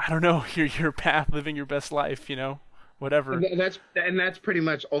don't know, your path, living your best life, whatever. And that's pretty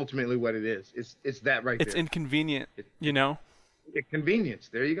much ultimately what it is. It's that right It's there. inconvenient, It, you know. convenience.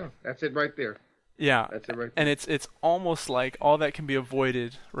 There you go. That's it right there. Yeah, That's it right and there. it's almost like all that can be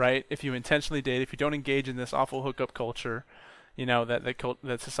avoided, right? If you intentionally date, if you don't engage in this awful hookup culture,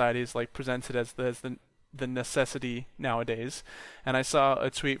 that society is like presented as the necessity nowadays. And I saw a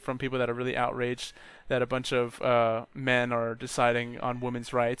tweet from people that are really outraged that a bunch of men are deciding on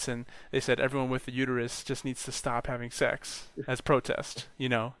women's rights, and they said everyone with a uterus just needs to stop having sex as protest.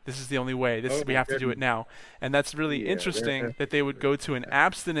 This is the only way. Oh We my have to do it goodness. now. And that's really Yeah, interesting that they would go to an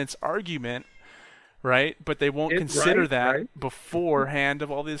abstinence argument, right? But they won't it's consider right, that right. beforehand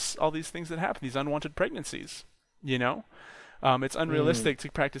of all these things that happen, these unwanted pregnancies. You know, it's unrealistic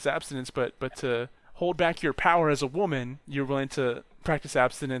to practice abstinence, but to hold back your power as a woman, you're willing to practice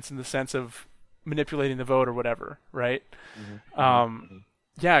abstinence in the sense of manipulating the vote or whatever, right?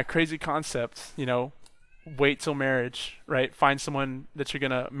 Yeah, crazy concept. You know, wait till marriage, right? Find someone that you're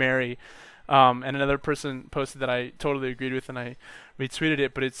gonna marry. And another person posted that I totally agreed with, and I retweeted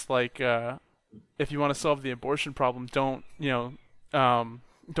it. But it's like, if you want to solve the abortion problem, don't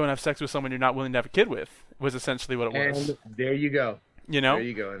have sex with someone you're not willing to have a kid with. Was essentially what it was. And there you go. You know, there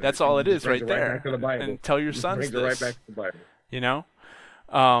you go. And that's all it is right there. Back to the Bible. And tell your sons brings this. it right back to the Bible. You know,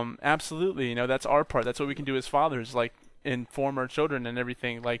 absolutely. You know, that's our part. That's what we can do as fathers, like inform our children and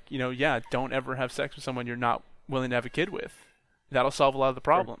everything. Like, you know, yeah, don't ever have sex with someone you're not willing to have a kid with. That'll solve a lot of the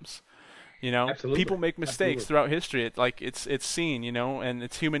problems. You know, Absolutely. people make mistakes throughout history. It's seen, you know, and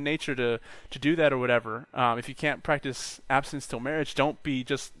it's human nature to do that or whatever. If you can't practice abstinence till marriage, don't be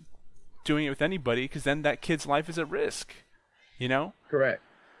just doing it with anybody, because then that kid's life is at risk. You know. Correct.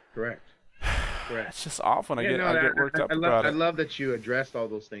 It's just awful. I get worked up about it. I love that you addressed all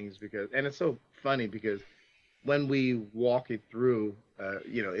those things, and it's so funny because when we walk it through,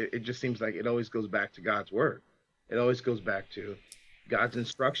 it just seems like it always goes back to God's word. It always goes back to God's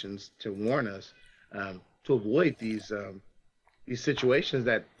instructions to warn us to avoid these situations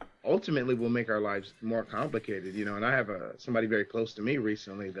that ultimately will make our lives more complicated. You know, and I have somebody very close to me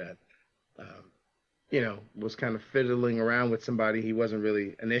recently that, was kind of fiddling around with somebody he wasn't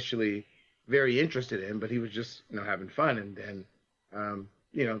really initially very interested in, but he was just, having fun. And then,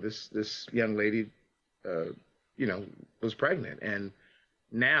 this young lady, was pregnant, and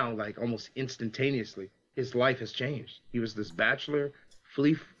now, like, almost instantaneously, his life has changed. He was this bachelor,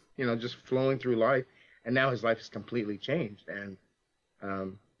 just flowing through life, and now his life is completely changed. And,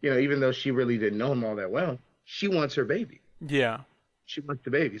 even though she really didn't know him all that well, she wants her baby. Yeah. She wants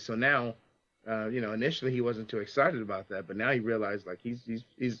the baby. So now, initially he wasn't too excited about that, but now he realized, like, he's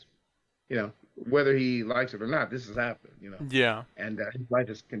whether he likes it or not, this has happened, Yeah. And his life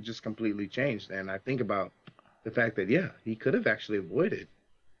has just completely changed. And I think about the fact that, yeah, he could have actually avoided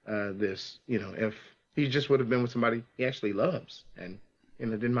this, if he just would have been with somebody he actually loves and,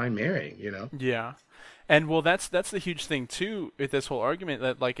 didn't mind marrying, Yeah. And well, that's the huge thing too with this whole argument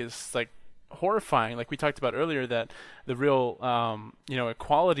that, like, is like horrifying. Like we talked about earlier, that the real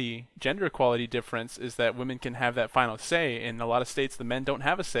gender equality difference is that women can have that final say. In a lot of states, the men don't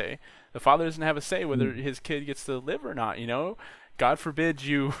have a say. The father doesn't have a say whether his kid gets to live or not. God forbid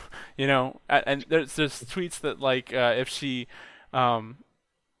you, and there's tweets that, like, if she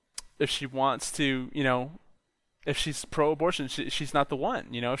wants to, if she's pro-abortion, she's not the one.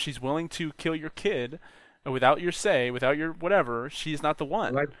 If she's willing to kill your kid without your say, without your whatever, she's not the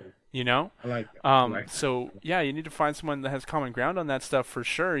one. I like that. I like that. So yeah, you need to find someone that has common ground on that stuff for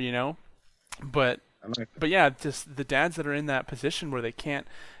sure. But yeah, just the dads that are in that position where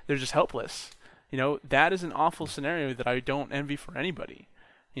they're just helpless. That is an awful scenario that I don't envy for anybody.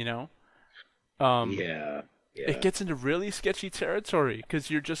 Yeah. It gets into really sketchy territory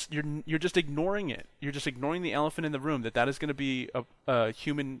because you're just ignoring it. You're just ignoring the elephant in the room, that is going to be a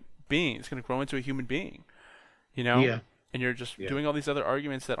human being. It's going to grow into a human being. Yeah. And you're just doing all these other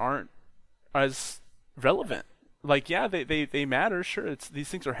arguments that aren't as relevant. Like, yeah, they matter. Sure, these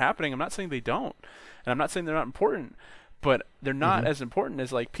things are happening. I'm not saying they don't, and I'm not saying they're not important, but they're not as important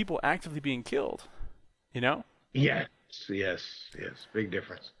as, like, people actively being killed. Yes. Big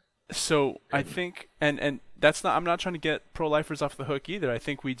difference. So I think, and that's not, I'm not trying to get pro-lifers off the hook either. I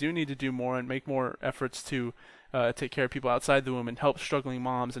think we do need to do more and make more efforts to take care of people outside the womb and help struggling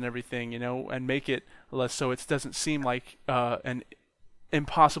moms and everything, and make it less so it doesn't seem like an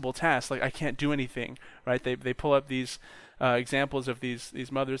impossible task. Like, I can't do anything, right? They pull up these examples of these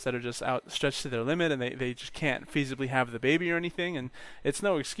mothers that are just outstretched to their limit, and they just can't feasibly have the baby or anything, and it's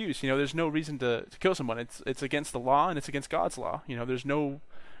no excuse. There's no reason to kill someone. It's against the law, and it's against God's law. There's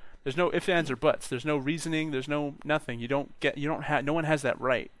no ifs, ands, or buts. There's no reasoning. There's no nothing. No one has that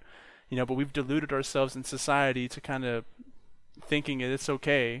right. But we've deluded ourselves in society to kind of thinking it's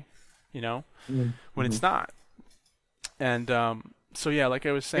okay, when it's not. And so yeah, like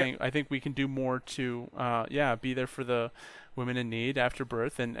I was saying, I think we can do more to be there for the women in need after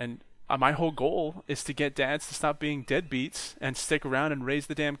birth. And my whole goal is to get dads to stop being deadbeats and stick around and raise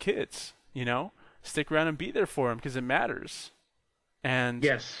the damn kids. Stick around and be there for them because it matters. And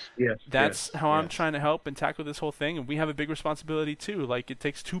that's how I'm trying to help and tackle this whole thing. And we have a big responsibility too. Like, it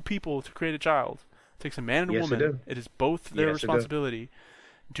takes two people to create a child. It takes a man and a woman. It is both their responsibility.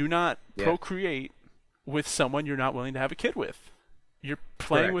 Do not procreate with someone you're not willing to have a kid with. You're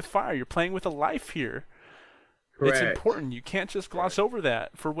playing with fire. You're playing with a life here. It's important. You can't just gloss over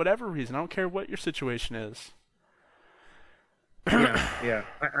that for whatever reason. I don't care what your situation is. Yeah.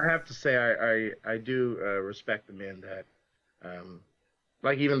 I have to say, I do respect the men that, um,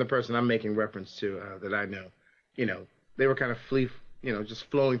 like even the person I'm making reference to that I know, you know, they were kind of just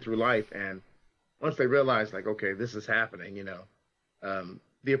flowing through life, and once they realized, like, okay, this is happening,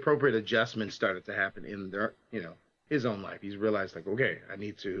 the appropriate adjustments started to happen in their, his own life. He's realized, like, okay, I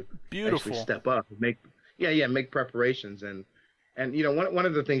need to actually Beautiful. step up, make preparations, and one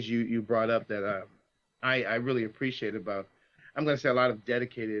of the things you brought up that I really appreciate about, I'm going to say a lot of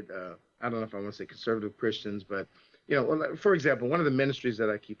dedicated, I don't know if I want to say conservative Christians, but for example, one of the ministries that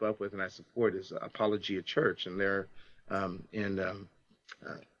I keep up with and I support is Apologia Church, and they're in uh,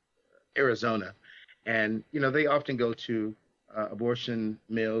 Arizona, and they often go to abortion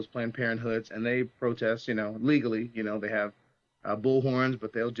mills, Planned Parenthoods, and they protest, legally. They have bullhorns,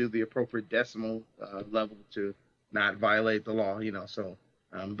 but they'll do the appropriate decimal level to not violate the law.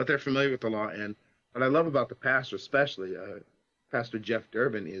 But they're familiar with the law. And what I love about the pastor, especially Pastor Jeff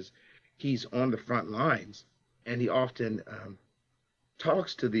Durbin, is he's on the front lines, and he often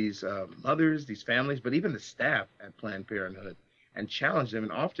talks to these mothers, these families, but even the staff at Planned Parenthood, and challenge them.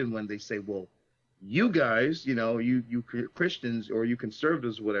 And often when they say, "Well, you guys, you Christians or you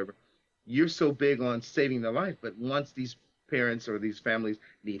conservatives, whatever, you're so big on saving their life, but once these parents or these families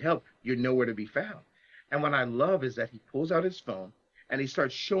need help, you're nowhere to be found." And what I love is that he pulls out his phone and he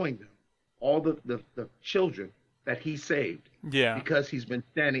starts showing them all the children that he saved Yeah. because he's been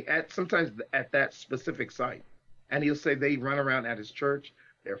standing at sometimes at that specific site. And he'll say they run around at his church.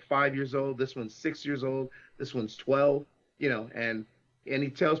 They're 5 years old. This one's 6 years old. This one's 12. And he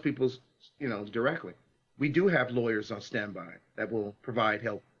tells people, directly, we do have lawyers on standby that will provide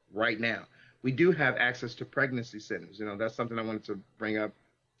help right now. We do have access to pregnancy centers. That's something I wanted to bring up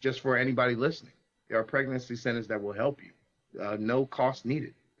just for anybody listening. There are pregnancy centers that will help you, no cost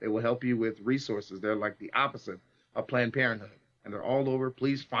needed. They will help you with resources. They're like the opposite of Planned Parenthood, and they're all over.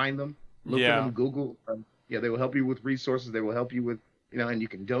 Please find them, look for Yeah. them, Google. Yeah, they will help you with resources. They will help you with, and you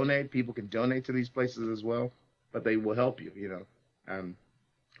can donate. People can donate to these places as well, but they will help you. Um,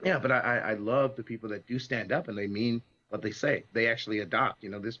 yeah, but I love the people that do stand up and they mean what they say. They actually adopt.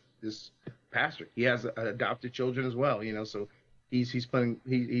 This pastor, he has adopted children as well. So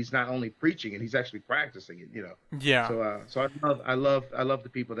he's not only preaching it, he's actually practicing it. Yeah. So I love the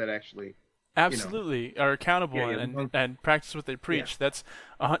people that actually, Absolutely are accountable yeah, yeah, and practice what they yeah, preach. That's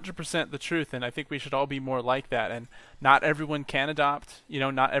 100% the truth, and I think we should all be more like that. And not everyone can adopt.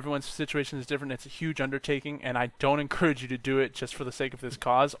 Not everyone's situation is different. It's a huge undertaking, and I don't encourage you to do it just for the sake of this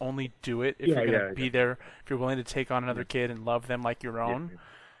cause. Only do it if yeah, you're going to yeah, be there, if you're willing to take on another kid and love them like your yeah, own. yeah,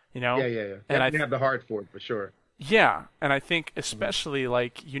 You know, yeah, yeah, yeah. and You have the heart for it for sure. yeah, and I think Mhm. especially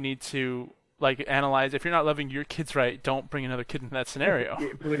like you need to like analyze if you're not loving your kids right, don't bring another kid into that scenario.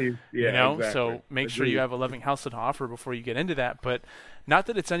 Yeah, please, yeah, exactly. So make sure you Agreed. have a loving house to offer before you get into that. But not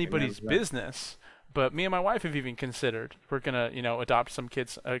that it's Amen anybody's to that. business, but me and my wife have even considered we're gonna, adopt some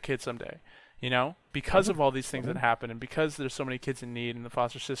kids, a kid someday. Because Uh-huh. of all these things that Uh-huh. happen, and because there's so many kids in need in the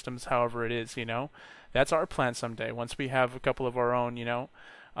foster systems, however it is, that's our plan someday. Once we have a couple of our own,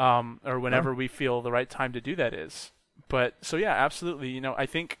 or Uh-huh. whenever we feel the right time to do that is. But so yeah, absolutely. I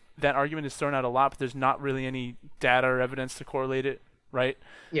think that argument is thrown out a lot, but there's not really any data or evidence to correlate it, right?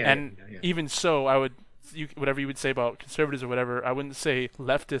 Yeah, yeah, And yeah, yeah. even so, I would, whatever you would say about conservatives or whatever, I wouldn't say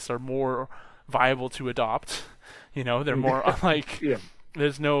leftists are more viable to adopt. They're more like Yeah,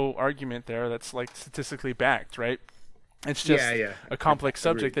 there's no argument there that's like statistically backed, right? It's yeah, just yeah. a complex Agreed.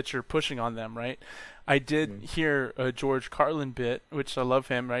 subject that you're pushing on them, right? I did Mm-hmm. hear a George Carlin bit, which I love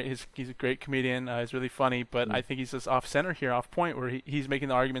him, right? He's a great comedian. He's really funny, but I think he's just off center here, off point, where he's making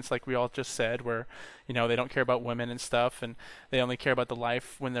the arguments like we all just said, where they don't care about women and stuff, and they only care about the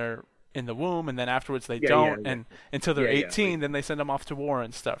life when they're in the womb, and then afterwards they Yeah, yeah, don't, yeah, and until they're yeah, yeah. 18, then they send them off to war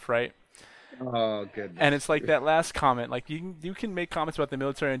and stuff, right? Oh And goodness. it's like that last comment, like you can make comments about the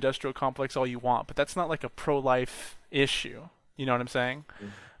military industrial complex all you want, but that's not like a pro-life issue. You know what I'm saying?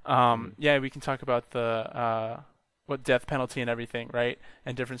 Mm-hmm. Yeah, we can talk about the what death penalty and everything, right?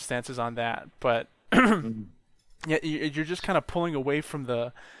 And different stances on that. But Mm-hmm. yeah, you're just kind of pulling away from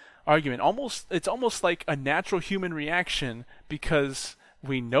the argument. It's almost like a natural human reaction because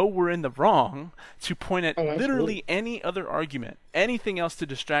we know we're in the wrong to point at Oh, absolutely. literally any other argument, anything else to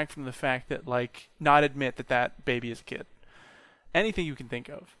distract from the fact that like not admit that that baby is a kid. Anything you can think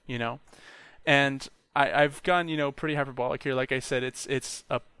of. And I've gone, pretty hyperbolic here. Like I said, it's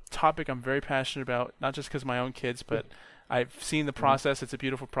a topic I'm very passionate about, not just because of my own kids, but I've seen the Mhm. process. It's a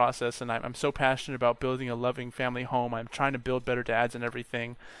beautiful process, and I'm so passionate about building a loving family home. I'm trying to build better dads and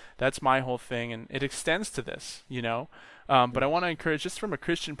everything. That's my whole thing, and it extends to this, you know. But I want to encourage, just from a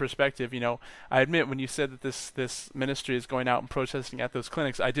Christian perspective, you know, I admit when you said that this ministry is going out and protesting at those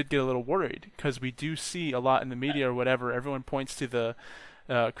clinics, I did get a little worried because we do see a lot in the media or whatever. Everyone points to the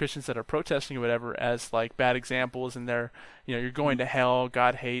Christians that are protesting or whatever as like bad examples, and they're, you know, you're going to hell.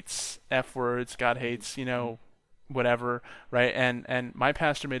 God hates F words. God hates, you know, whatever, right? And my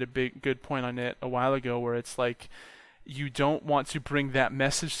pastor made a big good point on it a while ago, where it's like, you don't want to bring that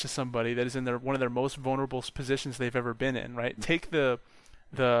message to somebody that is in their one of their most vulnerable positions they've ever been in, right? Take the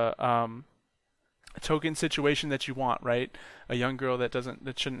token situation that you want, right? A young girl that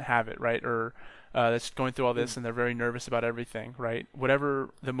shouldn't have it, right? Or that's going through all this and they're very nervous about everything, right? Whatever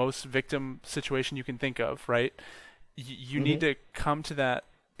the most victim situation you can think of, right? You need Mhm. to come to that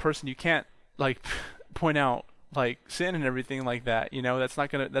person. You can't like point out like sin and everything like that. You know, that's not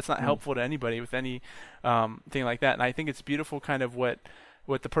Mhm. helpful to anybody with any thing like that. And I think it's beautiful, kind of what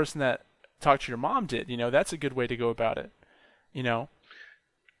the person that talked to your mom did. You know, that's a good way to go about it. You know.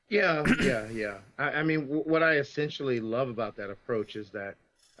 Yeah. I mean, what I essentially love about that approach is that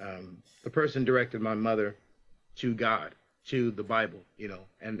the person directed my mother to God, to the Bible, you know,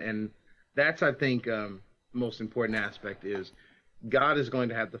 and that's, I think, most important aspect is God is going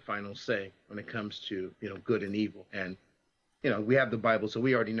to have the final say when it comes to, you know, good and evil. And you know, we have the Bible, so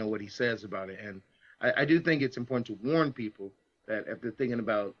we already know what He says about it. And I do think it's important to warn people that if they're thinking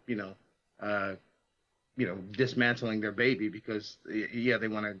about, uh, dismantling their baby because yeah, they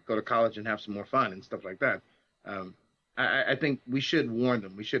want to go to college and have some more fun and stuff like that. Um, I think we should warn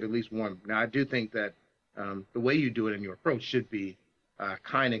them. We should at least warn them. Now, I do think that the way you do it in your approach should be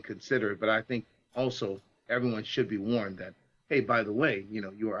kind and considerate, but I think also everyone should be warned that, hey, by the way, you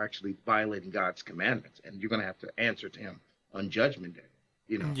know, you are actually violating God's commandments, and you're going to have to answer to Him on Judgment Day.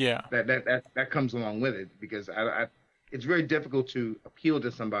 You know, Yeah. that comes along with it because it's very difficult to appeal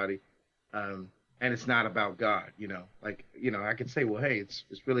to somebody um, and it's not about God, you know. Like, you know, I could say, well, hey, it's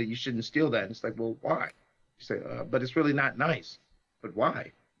really you shouldn't steal that. And it's like, well, why? You say, but it's really not nice. But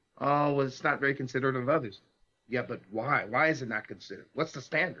why? Oh, well, it's not very considerate of others. Yeah, but why? Why is it not considered? What's the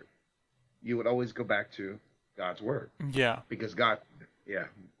standard? You would always go back to God's word Yeah. because God, yeah,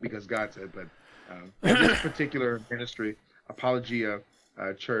 because God said. But yeah, this particular ministry, Apologia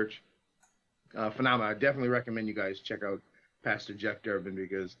Church, phenomenal. I definitely recommend you guys check out Pastor Jeff Durbin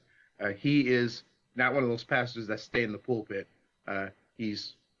because he is not one of those pastors that stay in the pulpit.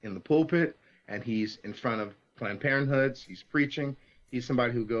 He's in the pulpit and he's in front of Planned Parenthoods. He's preaching. He's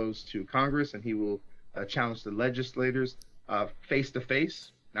somebody who goes to Congress and he will challenge the legislators face to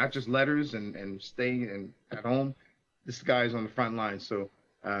face, not just letters and staying and at home. This guy is on the front line. So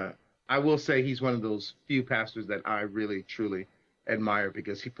I will say he's one of those few pastors that I really truly admire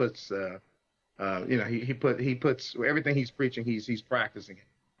because he puts he puts everything he's preaching. He's practicing it,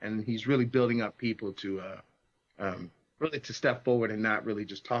 and he's really building up people to really to step forward and not really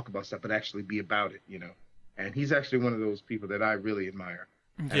just talk about stuff, but actually be about it. You know, and he's actually one of those people that I really admire.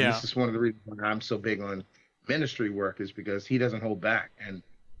 And Yeah. this is one of the reasons why I'm so big on ministry work is because he doesn't hold back. And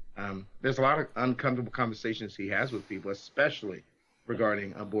there's a lot of uncomfortable conversations he has with people, especially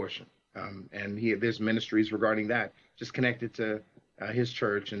regarding abortion. And there's ministries regarding that, just connected to his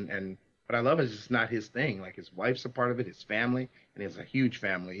church. And what I love is it's not his thing. Like his wife's a part of it, his family, and he has a huge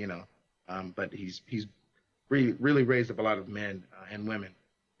family, you know. But he's really raised up a lot of men and women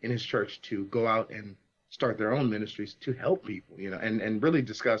in his church to go out and start their own ministries to help people, you know, and really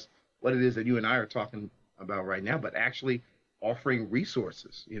discuss what it is that you and I are talking about right now, but actually offering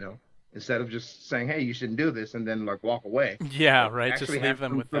resources, you know, instead of just saying, hey, you shouldn't do this and then like walk away. Yeah. Like Right. Just actually leave have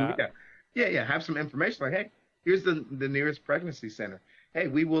them with that. have some information like, hey, here's the nearest pregnancy center. Hey,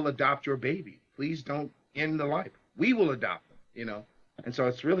 we will adopt your baby. Please don't end the life. We will adopt them, you know. And so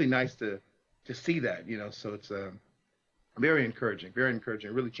it's really nice to see that, you know. So it's very encouraging, very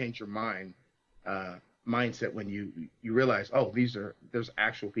encouraging. It really change your uh, mindset when you realize, oh, there's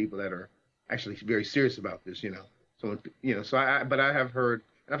actual people that are actually very serious about this, you know. So you know, so but I have heard,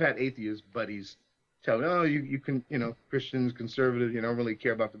 and I've had atheist buddies tell me, oh, you can, you know, Christians, conservative, you don't really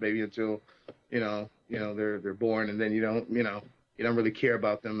care about the baby until, they're born, and then you don't really care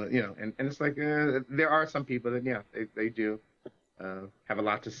about them, you know. And it's like there are some people that yeah, they do have a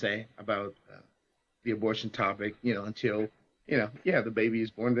lot to say about the abortion topic, you know, until yeah, the baby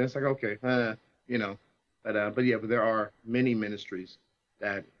is born. Then it's like okay, you know, but yeah, but there are many ministries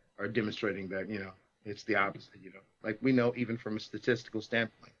that are demonstrating that it's the opposite. You know, like we know even from a statistical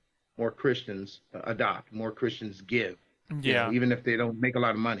standpoint, more Christians adopt, more Christians give. You know, Yeah. even if they don't make a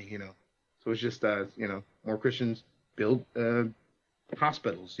lot of money. You know, so it's just more Christians. build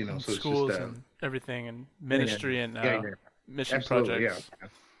hospitals. So it's just schools and everything, and yeah, yeah, ministry and yeah, yeah. mission Absolutely, yeah, projects.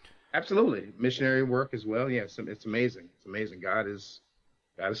 absolutely. Missionary work as well. Yeah, it's amazing. It's amazing. God is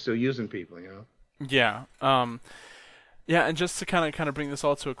still using people. Yeah. Yeah, and just to kind of bring this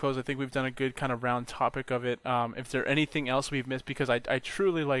all to a close, I think we've done a good kind of round topic of it. If there anything else we've missed, because I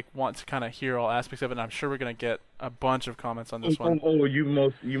truly like want to kind of hear all aspects of it, and I'm sure we're gonna get a bunch of comments on Oh, this one. oh, oh, you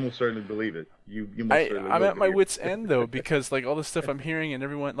most certainly believe it. You most certainly I'm will at my believe wit's end though, because like all the stuff I'm hearing and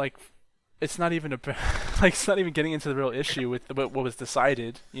everyone like it's not even about like it's not even getting into the real issue with what was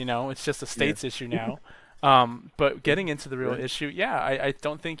decided. It's just a it. states issue now. But Yeah, getting into the real right. issue, yeah, I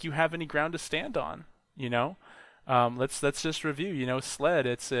don't think you have any ground to stand on. You know, let's just review. SLED.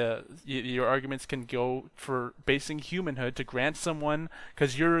 It's your arguments can go for basing humanhood to grant someone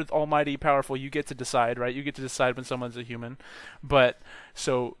because you're almighty powerful. You get to decide, right? You get to decide when someone's a human, but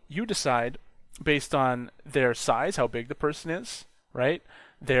so you decide based on their size, how big the person is, right?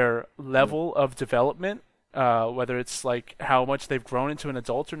 Their Yeah. level of development, whether it's like how much they've grown into an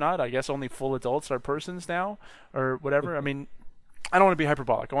adult or not. I guess only full adults are persons now, or whatever. I mean, I don't want to be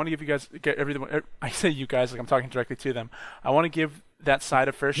hyperbolic. I want to give you guys get everything. I say you guys like I'm talking directly to them. I want to give that side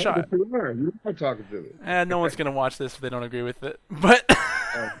a fair No, shot. but you are talking to me. And no one's gonna watch this if they don't agree with it. But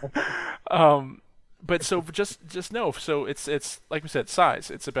Oh, um, but so just know. So it's like we said,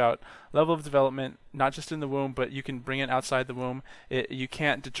 size. It's about level of development, not just in the womb, but you can bring it outside the womb. You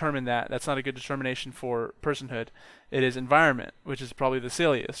can't determine that. That's not a good determination for personhood. It is environment, which is probably the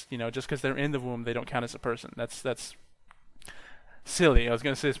silliest. Just because they're in the womb, they don't count as a person. That's silly. I was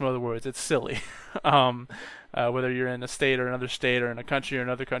going to say some other words. It's silly. um, whether you're in a state or another state, or in a country or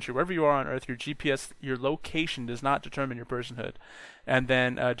another country, wherever you are on Earth, your GPS, your location does not determine your personhood. And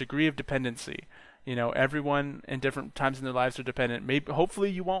then degree of dependency. Everyone in different times in their lives are dependent. Maybe, hopefully,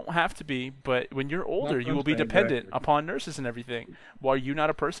 you won't have to be, but when you're older, that's what you I'm will be saying, dependent exactly. upon nurses and everything. Well, are you not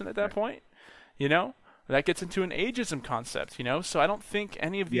a person at that Right. point? You know, that gets into an ageism concept. So I don't think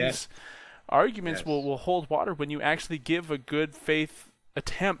any of Yes, these arguments will, yes, will hold water when you actually give a good faith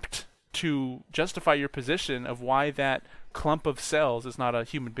attempt to justify your position of why that clump of cells is not a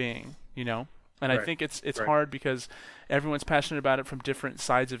human being. And I right, think it's right. hard because everyone's passionate about it from different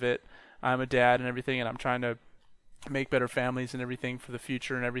sides of it. I'm a dad and everything, and I'm trying to make better families and everything for the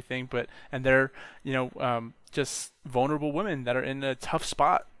future and everything. And they're just vulnerable women that are in a tough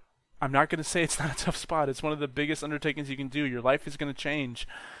spot. I'm not going to say it's not a tough spot. It's one of the biggest undertakings you can do. Your life is going to change,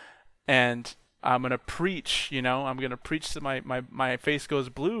 and I'm gonna preach, I'm gonna preach to my face goes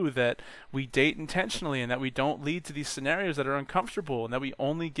blue that we date intentionally and that we don't lead to these scenarios that are uncomfortable, and that we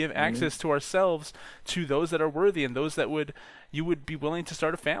only give Hmm. access to ourselves to those that are worthy and those that you would be willing to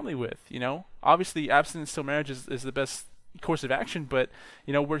start a family with. Obviously abstinence till marriage is the best course of action, but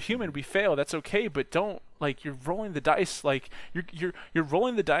we're human, we fail, that's okay, but don't like you're rolling the dice like you're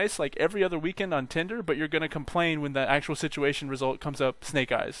rolling the dice like every other weekend on Tinder, but you're gonna complain when the actual situation result comes up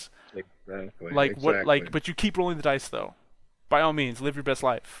snake eyes. Exactly, Like what? exactly. Like, but you keep rolling the dice though. By all means, live your best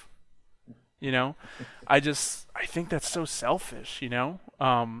life. You know, I think that's so selfish.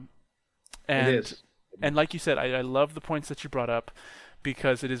 It And is. and like you said, I love the points that you brought up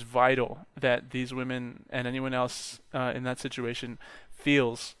because it is vital that these women and anyone else in that situation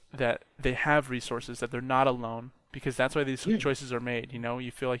feels that they have resources, that they're not alone. Because that's why these Yeah, choices are made.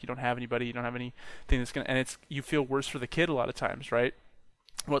 You feel like you don't have anybody, you don't have anything that's gonna, and you feel worse for the kid a lot of times, right?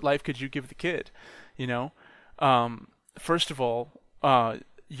 What life could you give the kid? You know, first of all,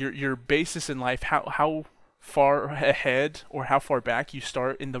 your basis in life, how far ahead or how far back you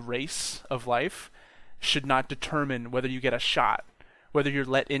start in the race of life, should not determine whether you get a shot, whether you're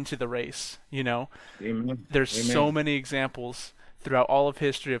let into the race. amen, There's so amen. many examples throughout all of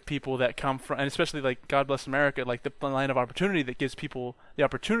history of people that come from, and especially like God bless America, like the land of opportunity that gives people the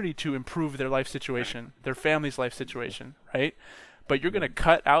opportunity to improve their life Right. situation, their family's life situation, right? But you're Yeah. gonna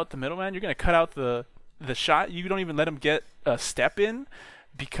cut out the middleman. You're gonna cut out the shot. You don't even let them get a step in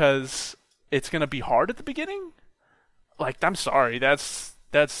because it's gonna be hard at the beginning. Like, I'm sorry, that's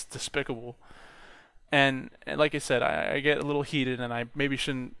despicable. And like I said, I get a little heated, and I maybe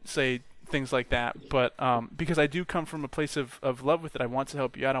shouldn't say things like that, but because I do come from a place of love with it. I want to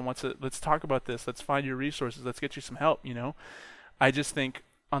help you out. I want to let's talk about this. Let's find your resources. Let's get you some help. I just think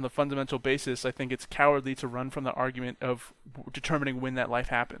on the fundamental basis, I think it's cowardly to run from the argument of determining when that life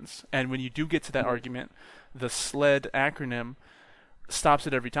happens. And when you do get to that argument, the SLED acronym stops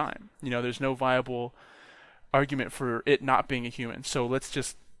it every time. There's no viable argument for it not being a human. So let's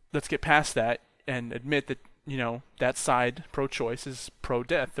get past that and admit that that side pro-choice is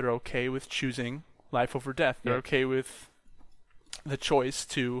pro-death. They're okay with choosing life over death. They're Yeah. okay with the choice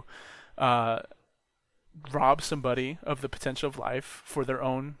to uh, rob somebody of the potential of life for their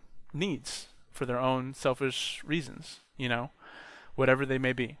own needs, for their own selfish reasons, whatever they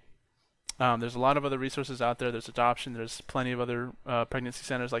may be. There's a lot of other resources out there. There's adoption. There's plenty of other pregnancy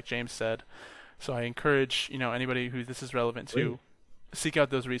centers, like James said. So I encourage, anybody who this is relevant to, seek out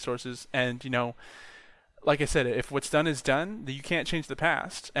those resources. And, like I said, if what's done is done, you can't change the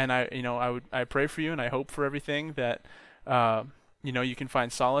past. And I pray for you, and I hope for everything that, you can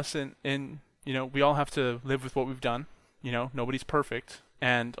find solace in, we all have to live with what we've done. Nobody's perfect,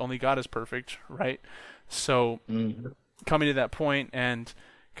 and only God is perfect, right? So coming to that point and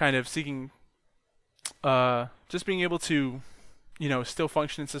kind of seeking, just being able to, still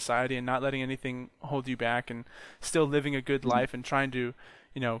function in society and not letting anything hold you back, and still living a good life and trying to,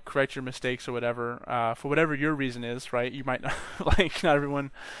 correct your mistakes or whatever, for whatever your reason is, right? You might not, not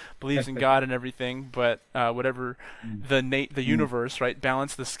everyone believes in God and everything, but whatever the universe, right?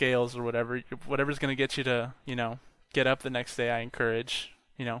 Balance the scales or whatever's going to get you to, get up the next day. I encourage,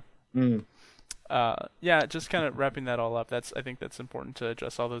 just kind of wrapping that all up. I think that's important to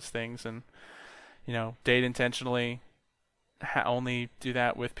address all those things, and, date intentionally. Only do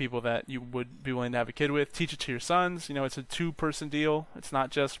that with people that you would be willing to have a kid with. Teach it to your sons. It's a 2-person deal. It's not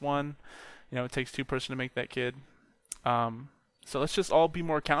just one. It takes 2 person to make that kid. So let's just all be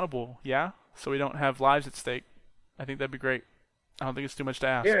more accountable, yeah? So we don't have lives at stake. I think that'd be great. I don't think it's too much to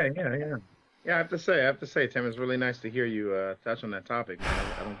ask. Yeah. Yeah, I have to say, Tim, it's really nice to hear you touch on that topic.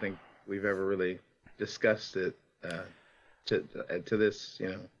 I don't think we've ever really discussed it to this,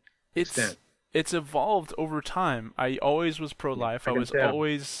 extent. It's evolved over time. I always was pro-life. I was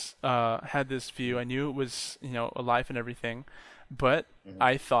always had this view. I knew it was, a life and everything, but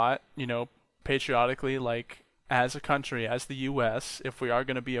I thought, patriotically, like as a country, as the U.S., if we are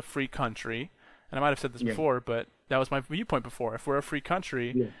going to be a free country, and I might have said this before, but that was my viewpoint before. If we're a free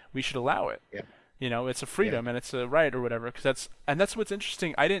country, we should allow it. Yeah. It's a freedom and it's a right or whatever. That's what's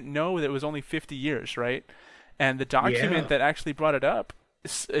interesting. I didn't know that it was only 50 years, right? And the document that actually brought it up,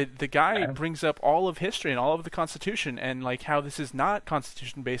 the guy brings up all of history and all of the Constitution, and like how this is not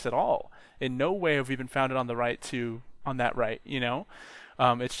Constitution based at all. In no way have we been founded on that right.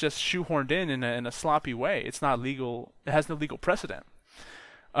 It's just shoehorned in a sloppy way. It's not legal. It has no legal precedent.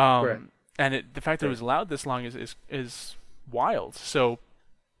 And the fact that it was allowed this long is wild. So,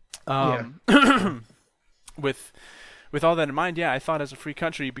 with all that in mind, I thought as a free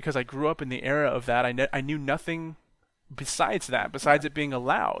country, because I grew up in the era of that, I knew nothing besides it being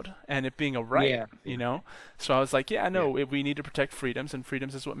allowed and it being a right, So I was like, we need to protect freedoms, and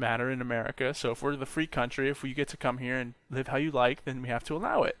freedoms is what matter in America. So if we're the free country, if we get to come here and live how you like, then we have to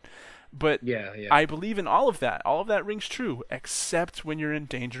allow it. But I believe in all of that. All of that rings true, except when you're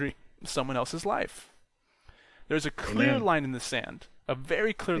endangering someone else's life. There's a clear line in the sand, a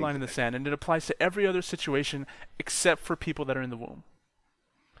very clear line in the sand, and it applies to every other situation except for people that are in the womb.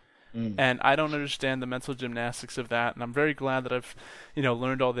 And I don't understand the mental gymnastics of that, and I'm very glad that I've,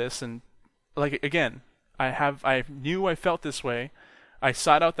 learned all this. And like again, I knew I felt this way. I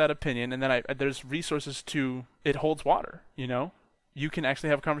sought out that opinion, and then there's resources to it holds water. You can actually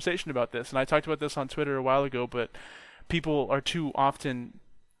have a conversation about this. And I talked about this on Twitter a while ago, but people are too often.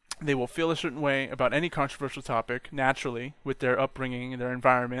 They will feel a certain way about any controversial topic naturally with their upbringing and their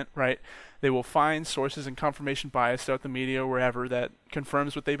environment, right? They will find sources and confirmation bias throughout the media or wherever that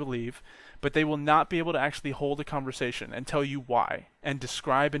confirms what they believe, but they will not be able to actually hold a conversation and tell you why and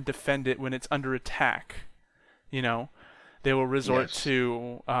describe and defend it when it's under attack. They will resort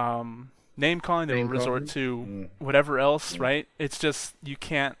to name calling, they will resort to whatever else, right? It's just you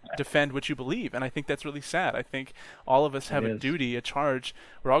can't defend what you believe, and I think that's really sad. I think all of us have a duty, a charge.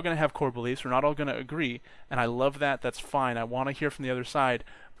 We're all going to have core beliefs. We're not all going to agree, and I love that. That's fine. I want to hear from the other side,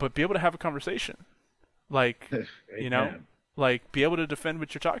 but be able to have a conversation, like like be able to defend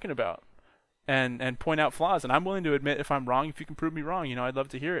what you're talking about, and point out flaws. And I'm willing to admit if I'm wrong. If you can prove me wrong, I'd love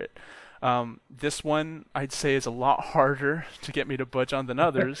to hear it. This one I'd say is a lot harder to get me to budge on than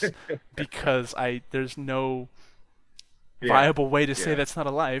others because there's no viable way to say that's not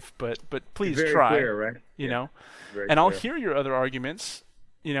a life, but please try, clear, right? And I'll hear your other arguments,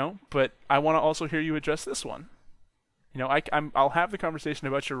 but I want to also hear you address this one. I'll have the conversation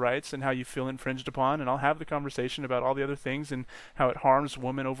about your rights and how you feel infringed upon, and I'll have the conversation about all the other things and how it harms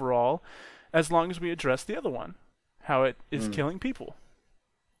women overall, as long as we address the other one, how it is killing people.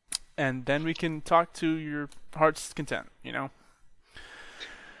 And then we can talk to your heart's content,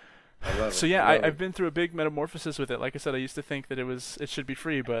 So I've been through a big metamorphosis with it. Like I said, I used to think that it should be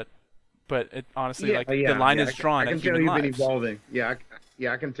free, but it honestly, the line is drawn. I can tell you've been evolving. I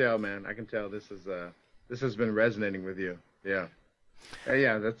can tell, man. I can tell this has been resonating with you. Yeah.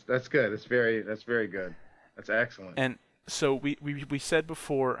 That's good. That's very good. That's excellent. And so we said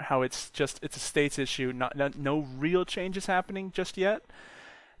before how it's a states issue, no real change is happening just yet,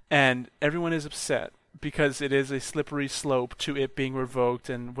 and everyone is upset because it is a slippery slope to it being revoked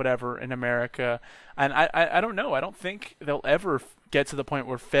and whatever in America. And I don't know. I don't think they'll ever get to the point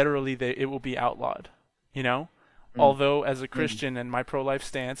where federally it will be outlawed, you know? Although as a Christian and my pro-life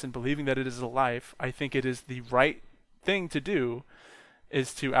stance and believing that it is a life, I think it is the right thing to do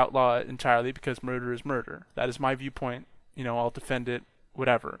is to outlaw it entirely because murder is murder. That is my viewpoint. You know, I'll defend it,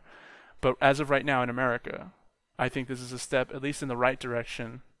 whatever. But as of right now in America, I think this is a step at least in the right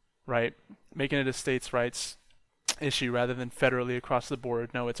direction, right? Making it a states' rights issue rather than federally across the board.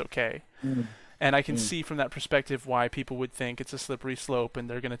 No, it's okay. And I can see from that perspective why people would think it's a slippery slope and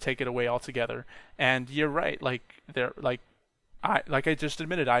they're going to take it away altogether. And you're right. I just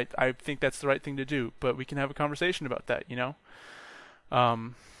admitted, I think that's the right thing to do. But we can have a conversation about that, you know?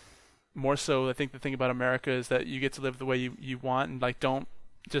 More so, I think the thing about America is that you get to live the way you want, and like don't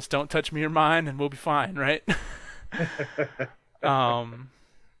touch me or mine, and we'll be fine, right?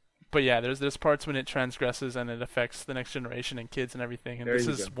 But yeah, there's parts when it transgresses and it affects the next generation and kids and everything, and this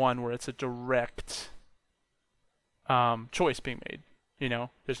is one where it's a direct choice being made. You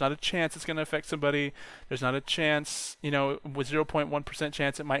know, there's not a chance it's going to affect somebody. There's not a chance, you know, with 0.1%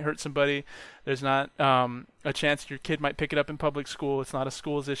 chance it might hurt somebody. There's not a chance your kid might pick it up in public school. It's not a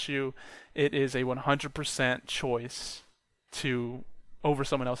school's issue. It is a 100% choice over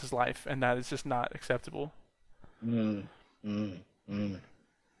someone else's life, and that is just not acceptable. I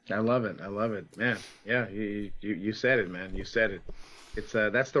love it. I love it, man. Yeah, you said it, man. You said it. It's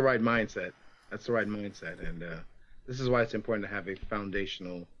that's the right mindset. That's the right mindset, and this is why it's important to have a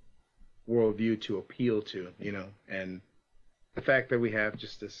foundational worldview to appeal to, you know. And the fact that we have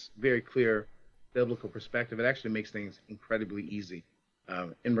just this very clear biblical perspective, it actually makes things incredibly easy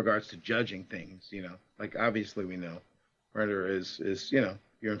in regards to judging things, you know. Like obviously we know murder is you know,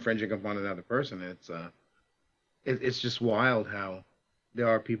 you're infringing upon another person. It's just wild how there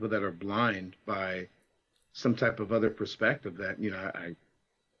are people that are blind by some type of other perspective that,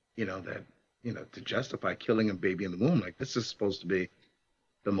 to justify killing a baby in the womb. Like, this is supposed to be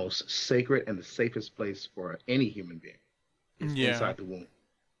the most sacred and the safest place for any human being is inside the womb.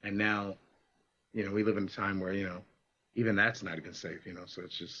 And now, you know, we live in a time where, you know, even that's not even safe, you know, so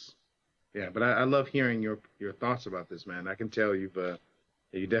it's just, yeah. But I love hearing your thoughts about this, man. I can tell you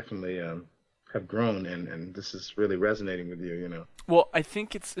definitely have grown, and this is really resonating with you, you know. Well, I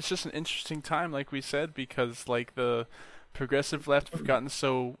think it's just an interesting time, like we said, because like the progressive left have gotten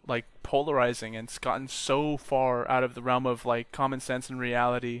so like polarizing, and it's gotten so far out of the realm of like common sense and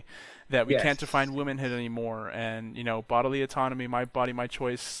reality that we can't define womanhood anymore. And you know, bodily autonomy, my body, my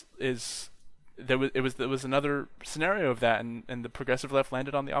choice there was another scenario of that, and the progressive left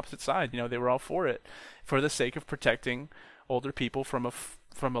landed on the opposite side. You know, they were all for it for the sake of protecting older people from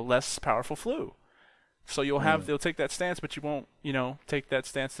a less powerful flu. So they'll take that stance, but you won't, you know, take that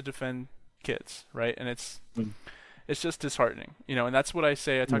stance to defend kids, right? And it's just disheartening, you know. And that's what I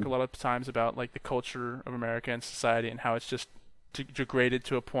say. I talk a lot of times about like the culture of America and society and how it's just degraded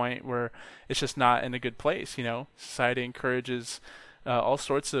to a point where it's just not in a good place. You know, society encourages all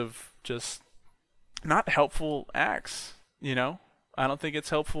sorts of just not helpful acts. You know, I don't think it's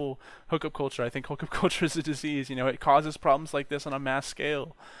helpful hookup culture. I think hookup culture is a disease. You know, it causes problems like this on a mass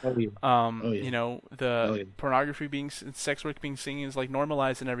scale. You know, pornography sex work being seen is like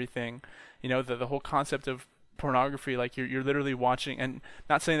normalized and everything. You know, the whole concept of pornography, like you're literally watching, and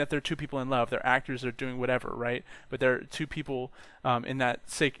not saying that they're two people in love, they're actors, they're doing whatever, right? But they're two people in that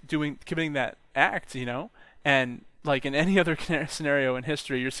committing that act, you know. And like in any other scenario in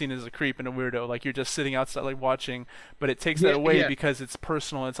history, you're seen as a creep and a weirdo. Like you're just sitting outside, like watching. But it takes that away because it's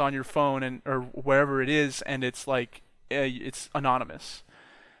personal. It's on your phone or wherever it is, and it's like it's anonymous.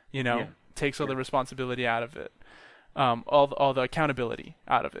 You know, takes all the responsibility out of it, all the accountability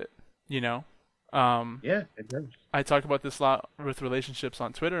out of it. You know. It does. I talk about this a lot with relationships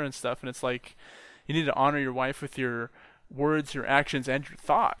on Twitter and stuff, and it's like you need to honor your wife with your words, your actions, and your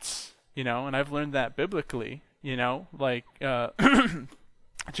thoughts. You know, and I've learned that biblically. You know, like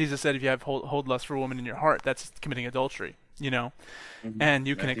Jesus said, if you have hold lust for a woman in your heart, that's committing adultery. You know, and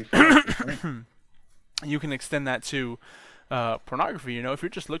you can you can extend that to pornography. You know, if you're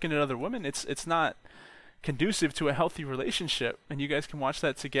just looking at other women, it's not conducive to a healthy relationship, and you guys can watch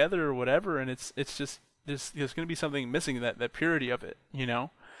that together or whatever, and it's just there's going to be something missing, that purity of it. You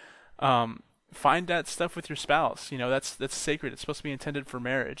know, find that stuff with your spouse. You know, that's sacred. It's supposed to be intended for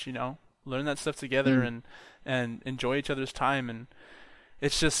marriage. You know, learn that stuff together and enjoy each other's time. And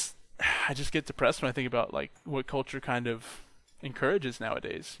it's just, I just get depressed when I think about like what culture kind of encourages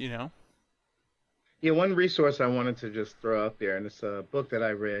nowadays, you know? Yeah, one resource I wanted to just throw out there, and it's a book that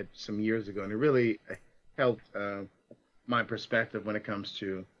I read some years ago, and it really helped my perspective when it comes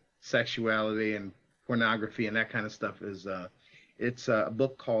to sexuality and pornography and that kind of stuff. Is it's a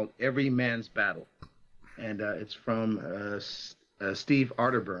book called Every Man's Battle, and it's from Steve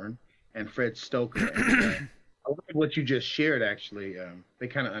Arterburn and Fred Stoker. And I like what you just shared. Actually, they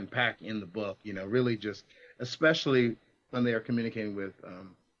kind of unpack in the book. You know, really just especially when they are communicating with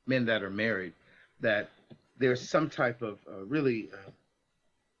men that are married, that there's some type of really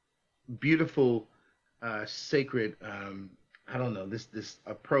beautiful, sacred. I don't know, this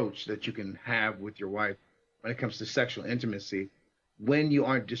approach that you can have with your wife when it comes to sexual intimacy when you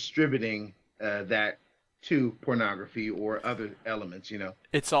aren't distributing that to pornography or other elements, you know.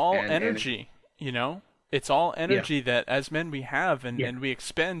 It's all And energy, It's all yeah, energy that as men we have and, yeah, and we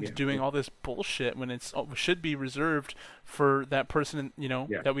expend yeah, doing all this bullshit when it's should be reserved for that person, yeah,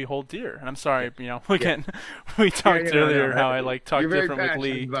 that we hold dear. And I'm sorry, yeah, yeah, again, we yeah, talked yeah. No, no. earlier how I like You're talk very different with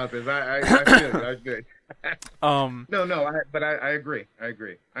passionate Lee. about this. I feel it. I feel it. Um, No, no. But I agree. I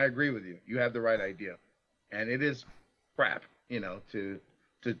agree. I agree with you. You have the right idea, and it is crap,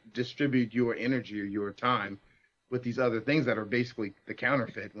 to distribute your energy or your time with these other things that are basically the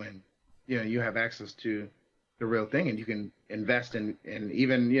counterfeit when you have access to the real thing and you can invest in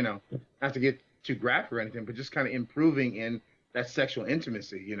even not to get too graphic or anything but just kind of improving in that sexual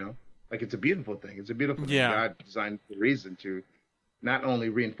intimacy, like it's a beautiful thing. It's a beautiful thing. yeah. God designed the reason to not only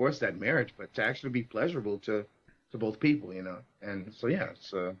reinforce that marriage but to actually be pleasurable to both people, and so yeah,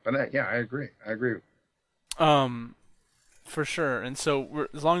 it's but yeah, I agree. Um, for sure. And so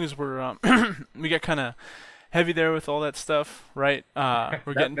as long as we're we get kind of heavy there with all that stuff, right?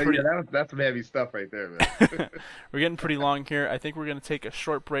 We're getting Yeah, pretty that's some heavy stuff right there, man. we're getting pretty long here. I think we're going to take a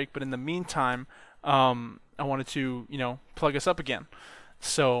short break, but in the meantime, I wanted to, plug us up again.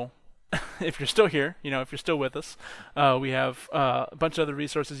 So if you're still here, if you're still with us, we have a bunch of other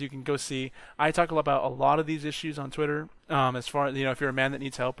resources you can go see. I talk about a lot of these issues on Twitter. As far as if you're a man that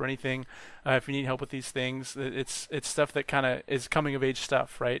needs help or anything, if you need help with these things, it's stuff that kind of is coming of age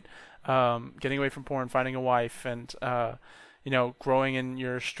stuff, right? Getting away from porn, finding a wife, and growing in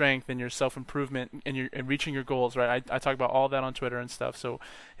your strength and your self improvement and reaching your goals, right? I talk about all that on Twitter and stuff. So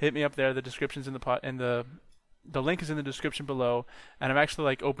hit me up there. The description's in the link is in the description below, and I've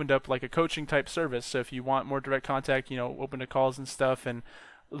actually opened up a coaching type service. So if you want more direct contact, open to calls and stuff, and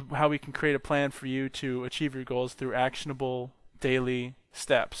how we can create a plan for you to achieve your goals through actionable daily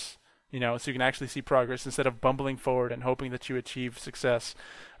steps. So you can actually see progress instead of bumbling forward and hoping that you achieve success.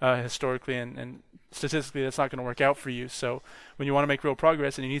 Historically and statistically, that's not going to work out for you. So when you want to make real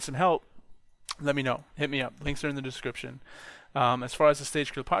progress and you need some help, let me know. Hit me up. Links are in the description. As far as the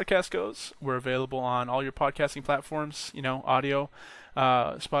Stage Crew podcast goes, we're available on all your podcasting platforms, audio,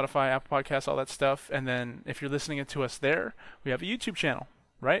 Spotify, Apple Podcasts, all that stuff. And then if you're listening to us there, we have a YouTube channel,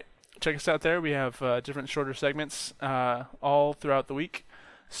 right? Check us out there. We have different shorter segments all throughout the week.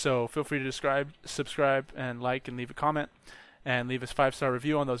 So feel free to subscribe, and like and leave a comment. And leave us 5-star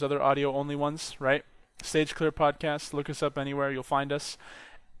review on those other audio-only ones, right? Stage Clear Podcast. Look us up anywhere. You'll find us.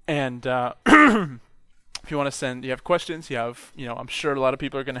 And if you want to you have questions, I'm sure a lot of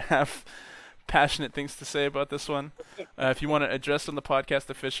people are going to have passionate things to say about this one. If you want to address on the podcast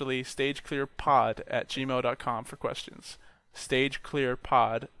officially, stageclearpod@gmail.com for questions.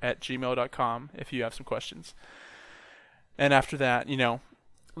 Stageclearpod@gmail.com if you have some questions. And after that,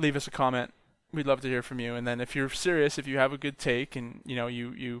 leave us a comment. We'd love to hear from you. And then if you're serious, if you have a good take and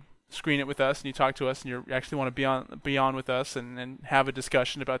you screen it with us and you talk to us and you actually want to be on with us and have a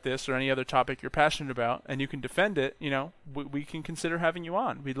discussion about this or any other topic you're passionate about and you can defend it, we can consider having you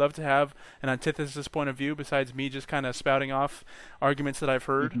on. We'd love to have an antithesis point of view besides me just kind of spouting off arguments that I've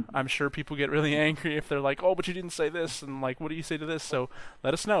heard. Mm-hmm. I'm sure people get really angry if they're like, oh, but you didn't say this, and what do you say to this? So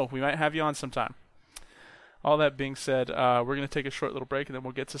let us know. We might have you on sometime. All that being said, we're going to take a short little break, and then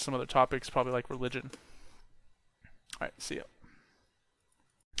we'll get to some other topics, probably like religion. All right, see ya.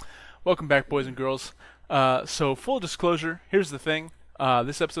 Welcome back, boys and girls. So full disclosure, here's the thing.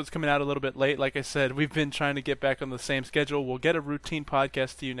 This episode's coming out a little bit late. Like I said, we've been trying to get back on the same schedule. We'll get a routine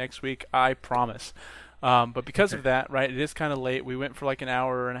podcast to you next week, I promise. But because of that, right, it is kind of late. We went for an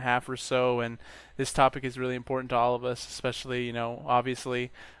hour and a half or so, and this topic is really important to all of us, especially,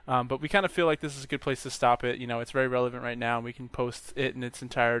 obviously. But we kind of feel like this is a good place to stop it. It's very relevant right now, and we can post it in its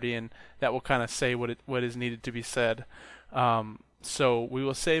entirety, and that will kind of say what is needed to be said. So we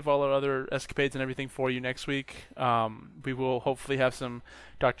will save all our other escapades and everything for you next week. We will hopefully have some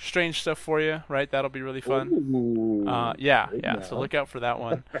Doctor Strange stuff for you, right? That'll be really fun. Ooh, Yeah. now. So look out for that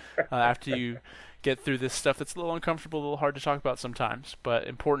one after you get through this stuff that's a little uncomfortable, a little hard to talk about sometimes, but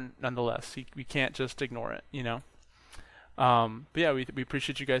important nonetheless. We can't just ignore it, you know. But yeah, we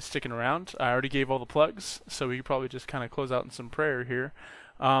appreciate you guys sticking around. I already gave all the plugs, so we could probably just kind of close out in some prayer here.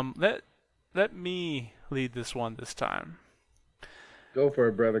 Let me lead this one this time. Go for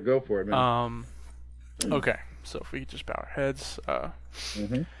it, brother. Go for it, man. Okay. So if we could just bow our heads.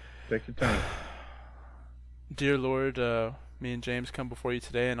 Take your time. Dear Lord, me and James come before you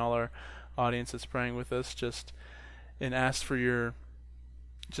today, and all our audience that's praying with us, and ask for your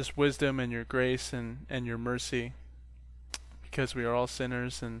just wisdom and your grace and your mercy, because we are all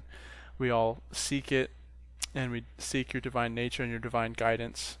sinners and we all seek it, and we seek your divine nature and your divine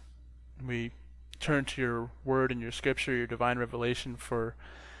guidance. We turn to your word and your scripture, your divine revelation for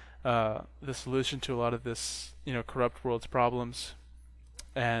the solution to a lot of this, corrupt world's problems.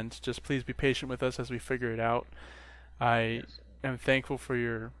 And just please be patient with us as we figure it out. I am thankful for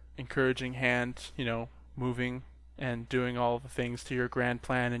your encouraging hand, moving and doing all the things to your grand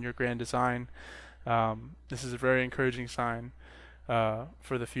plan and your grand design. This is a very encouraging sign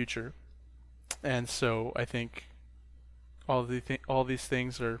for the future. And so I think all these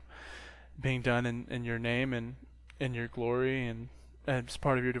things are being done in your name and in your glory, and it's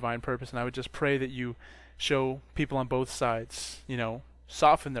part of your divine purpose. And I would just pray that you show people on both sides,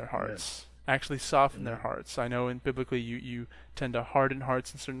 soften their hearts. Actually soften their hearts. I know biblically you tend to harden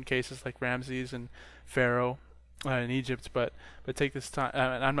hearts in certain cases, like Ramses and Pharaoh in Egypt, but take this time.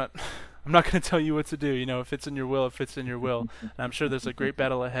 And I'm not going to tell you what to do. If it's in your will, if it's in your will. And I'm sure there's a great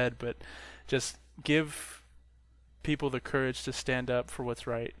battle ahead, but just give people the courage to stand up for what's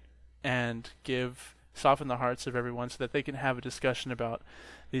right, and soften the hearts of everyone so that they can have a discussion about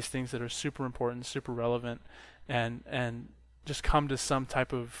these things that are super important, super relevant, and just come to some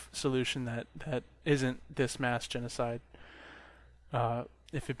type of solution that isn't this mass genocide.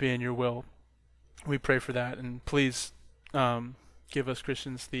 If it be in your will, we pray for that. And please give us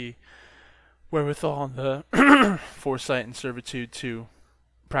Christians the wherewithal and the foresight and servitude to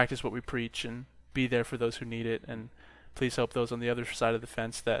practice what we preach and be there for those who need it. And please help those on the other side of the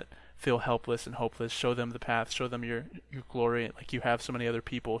fence that feel helpless and hopeless. Show them the path. Show them your glory, like you have so many other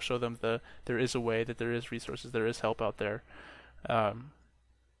people. Show them there is a way, that there is resources, there is help out there.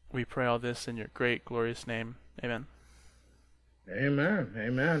 We pray all this in your great, glorious name. Amen. Amen.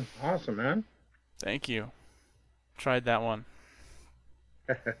 Amen. Awesome, man. Thank you. Tried that one.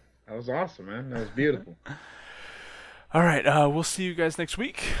 That was awesome, man. That was beautiful. All right. We'll see you guys next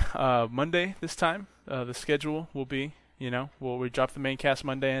week. Monday this time. The schedule will be, we drop the main cast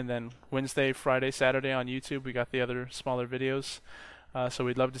Monday, and then Wednesday, Friday, Saturday on YouTube. We got the other smaller videos. So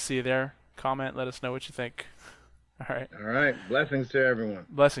we'd love to see you there. Comment. Let us know what you think. All right. All right. Blessings to everyone.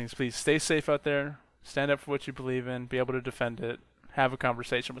 Blessings. Please stay safe out there. Stand up for what you believe in. Be able to defend it. Have a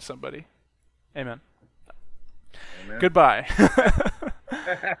conversation with somebody. Amen. Amen. Goodbye.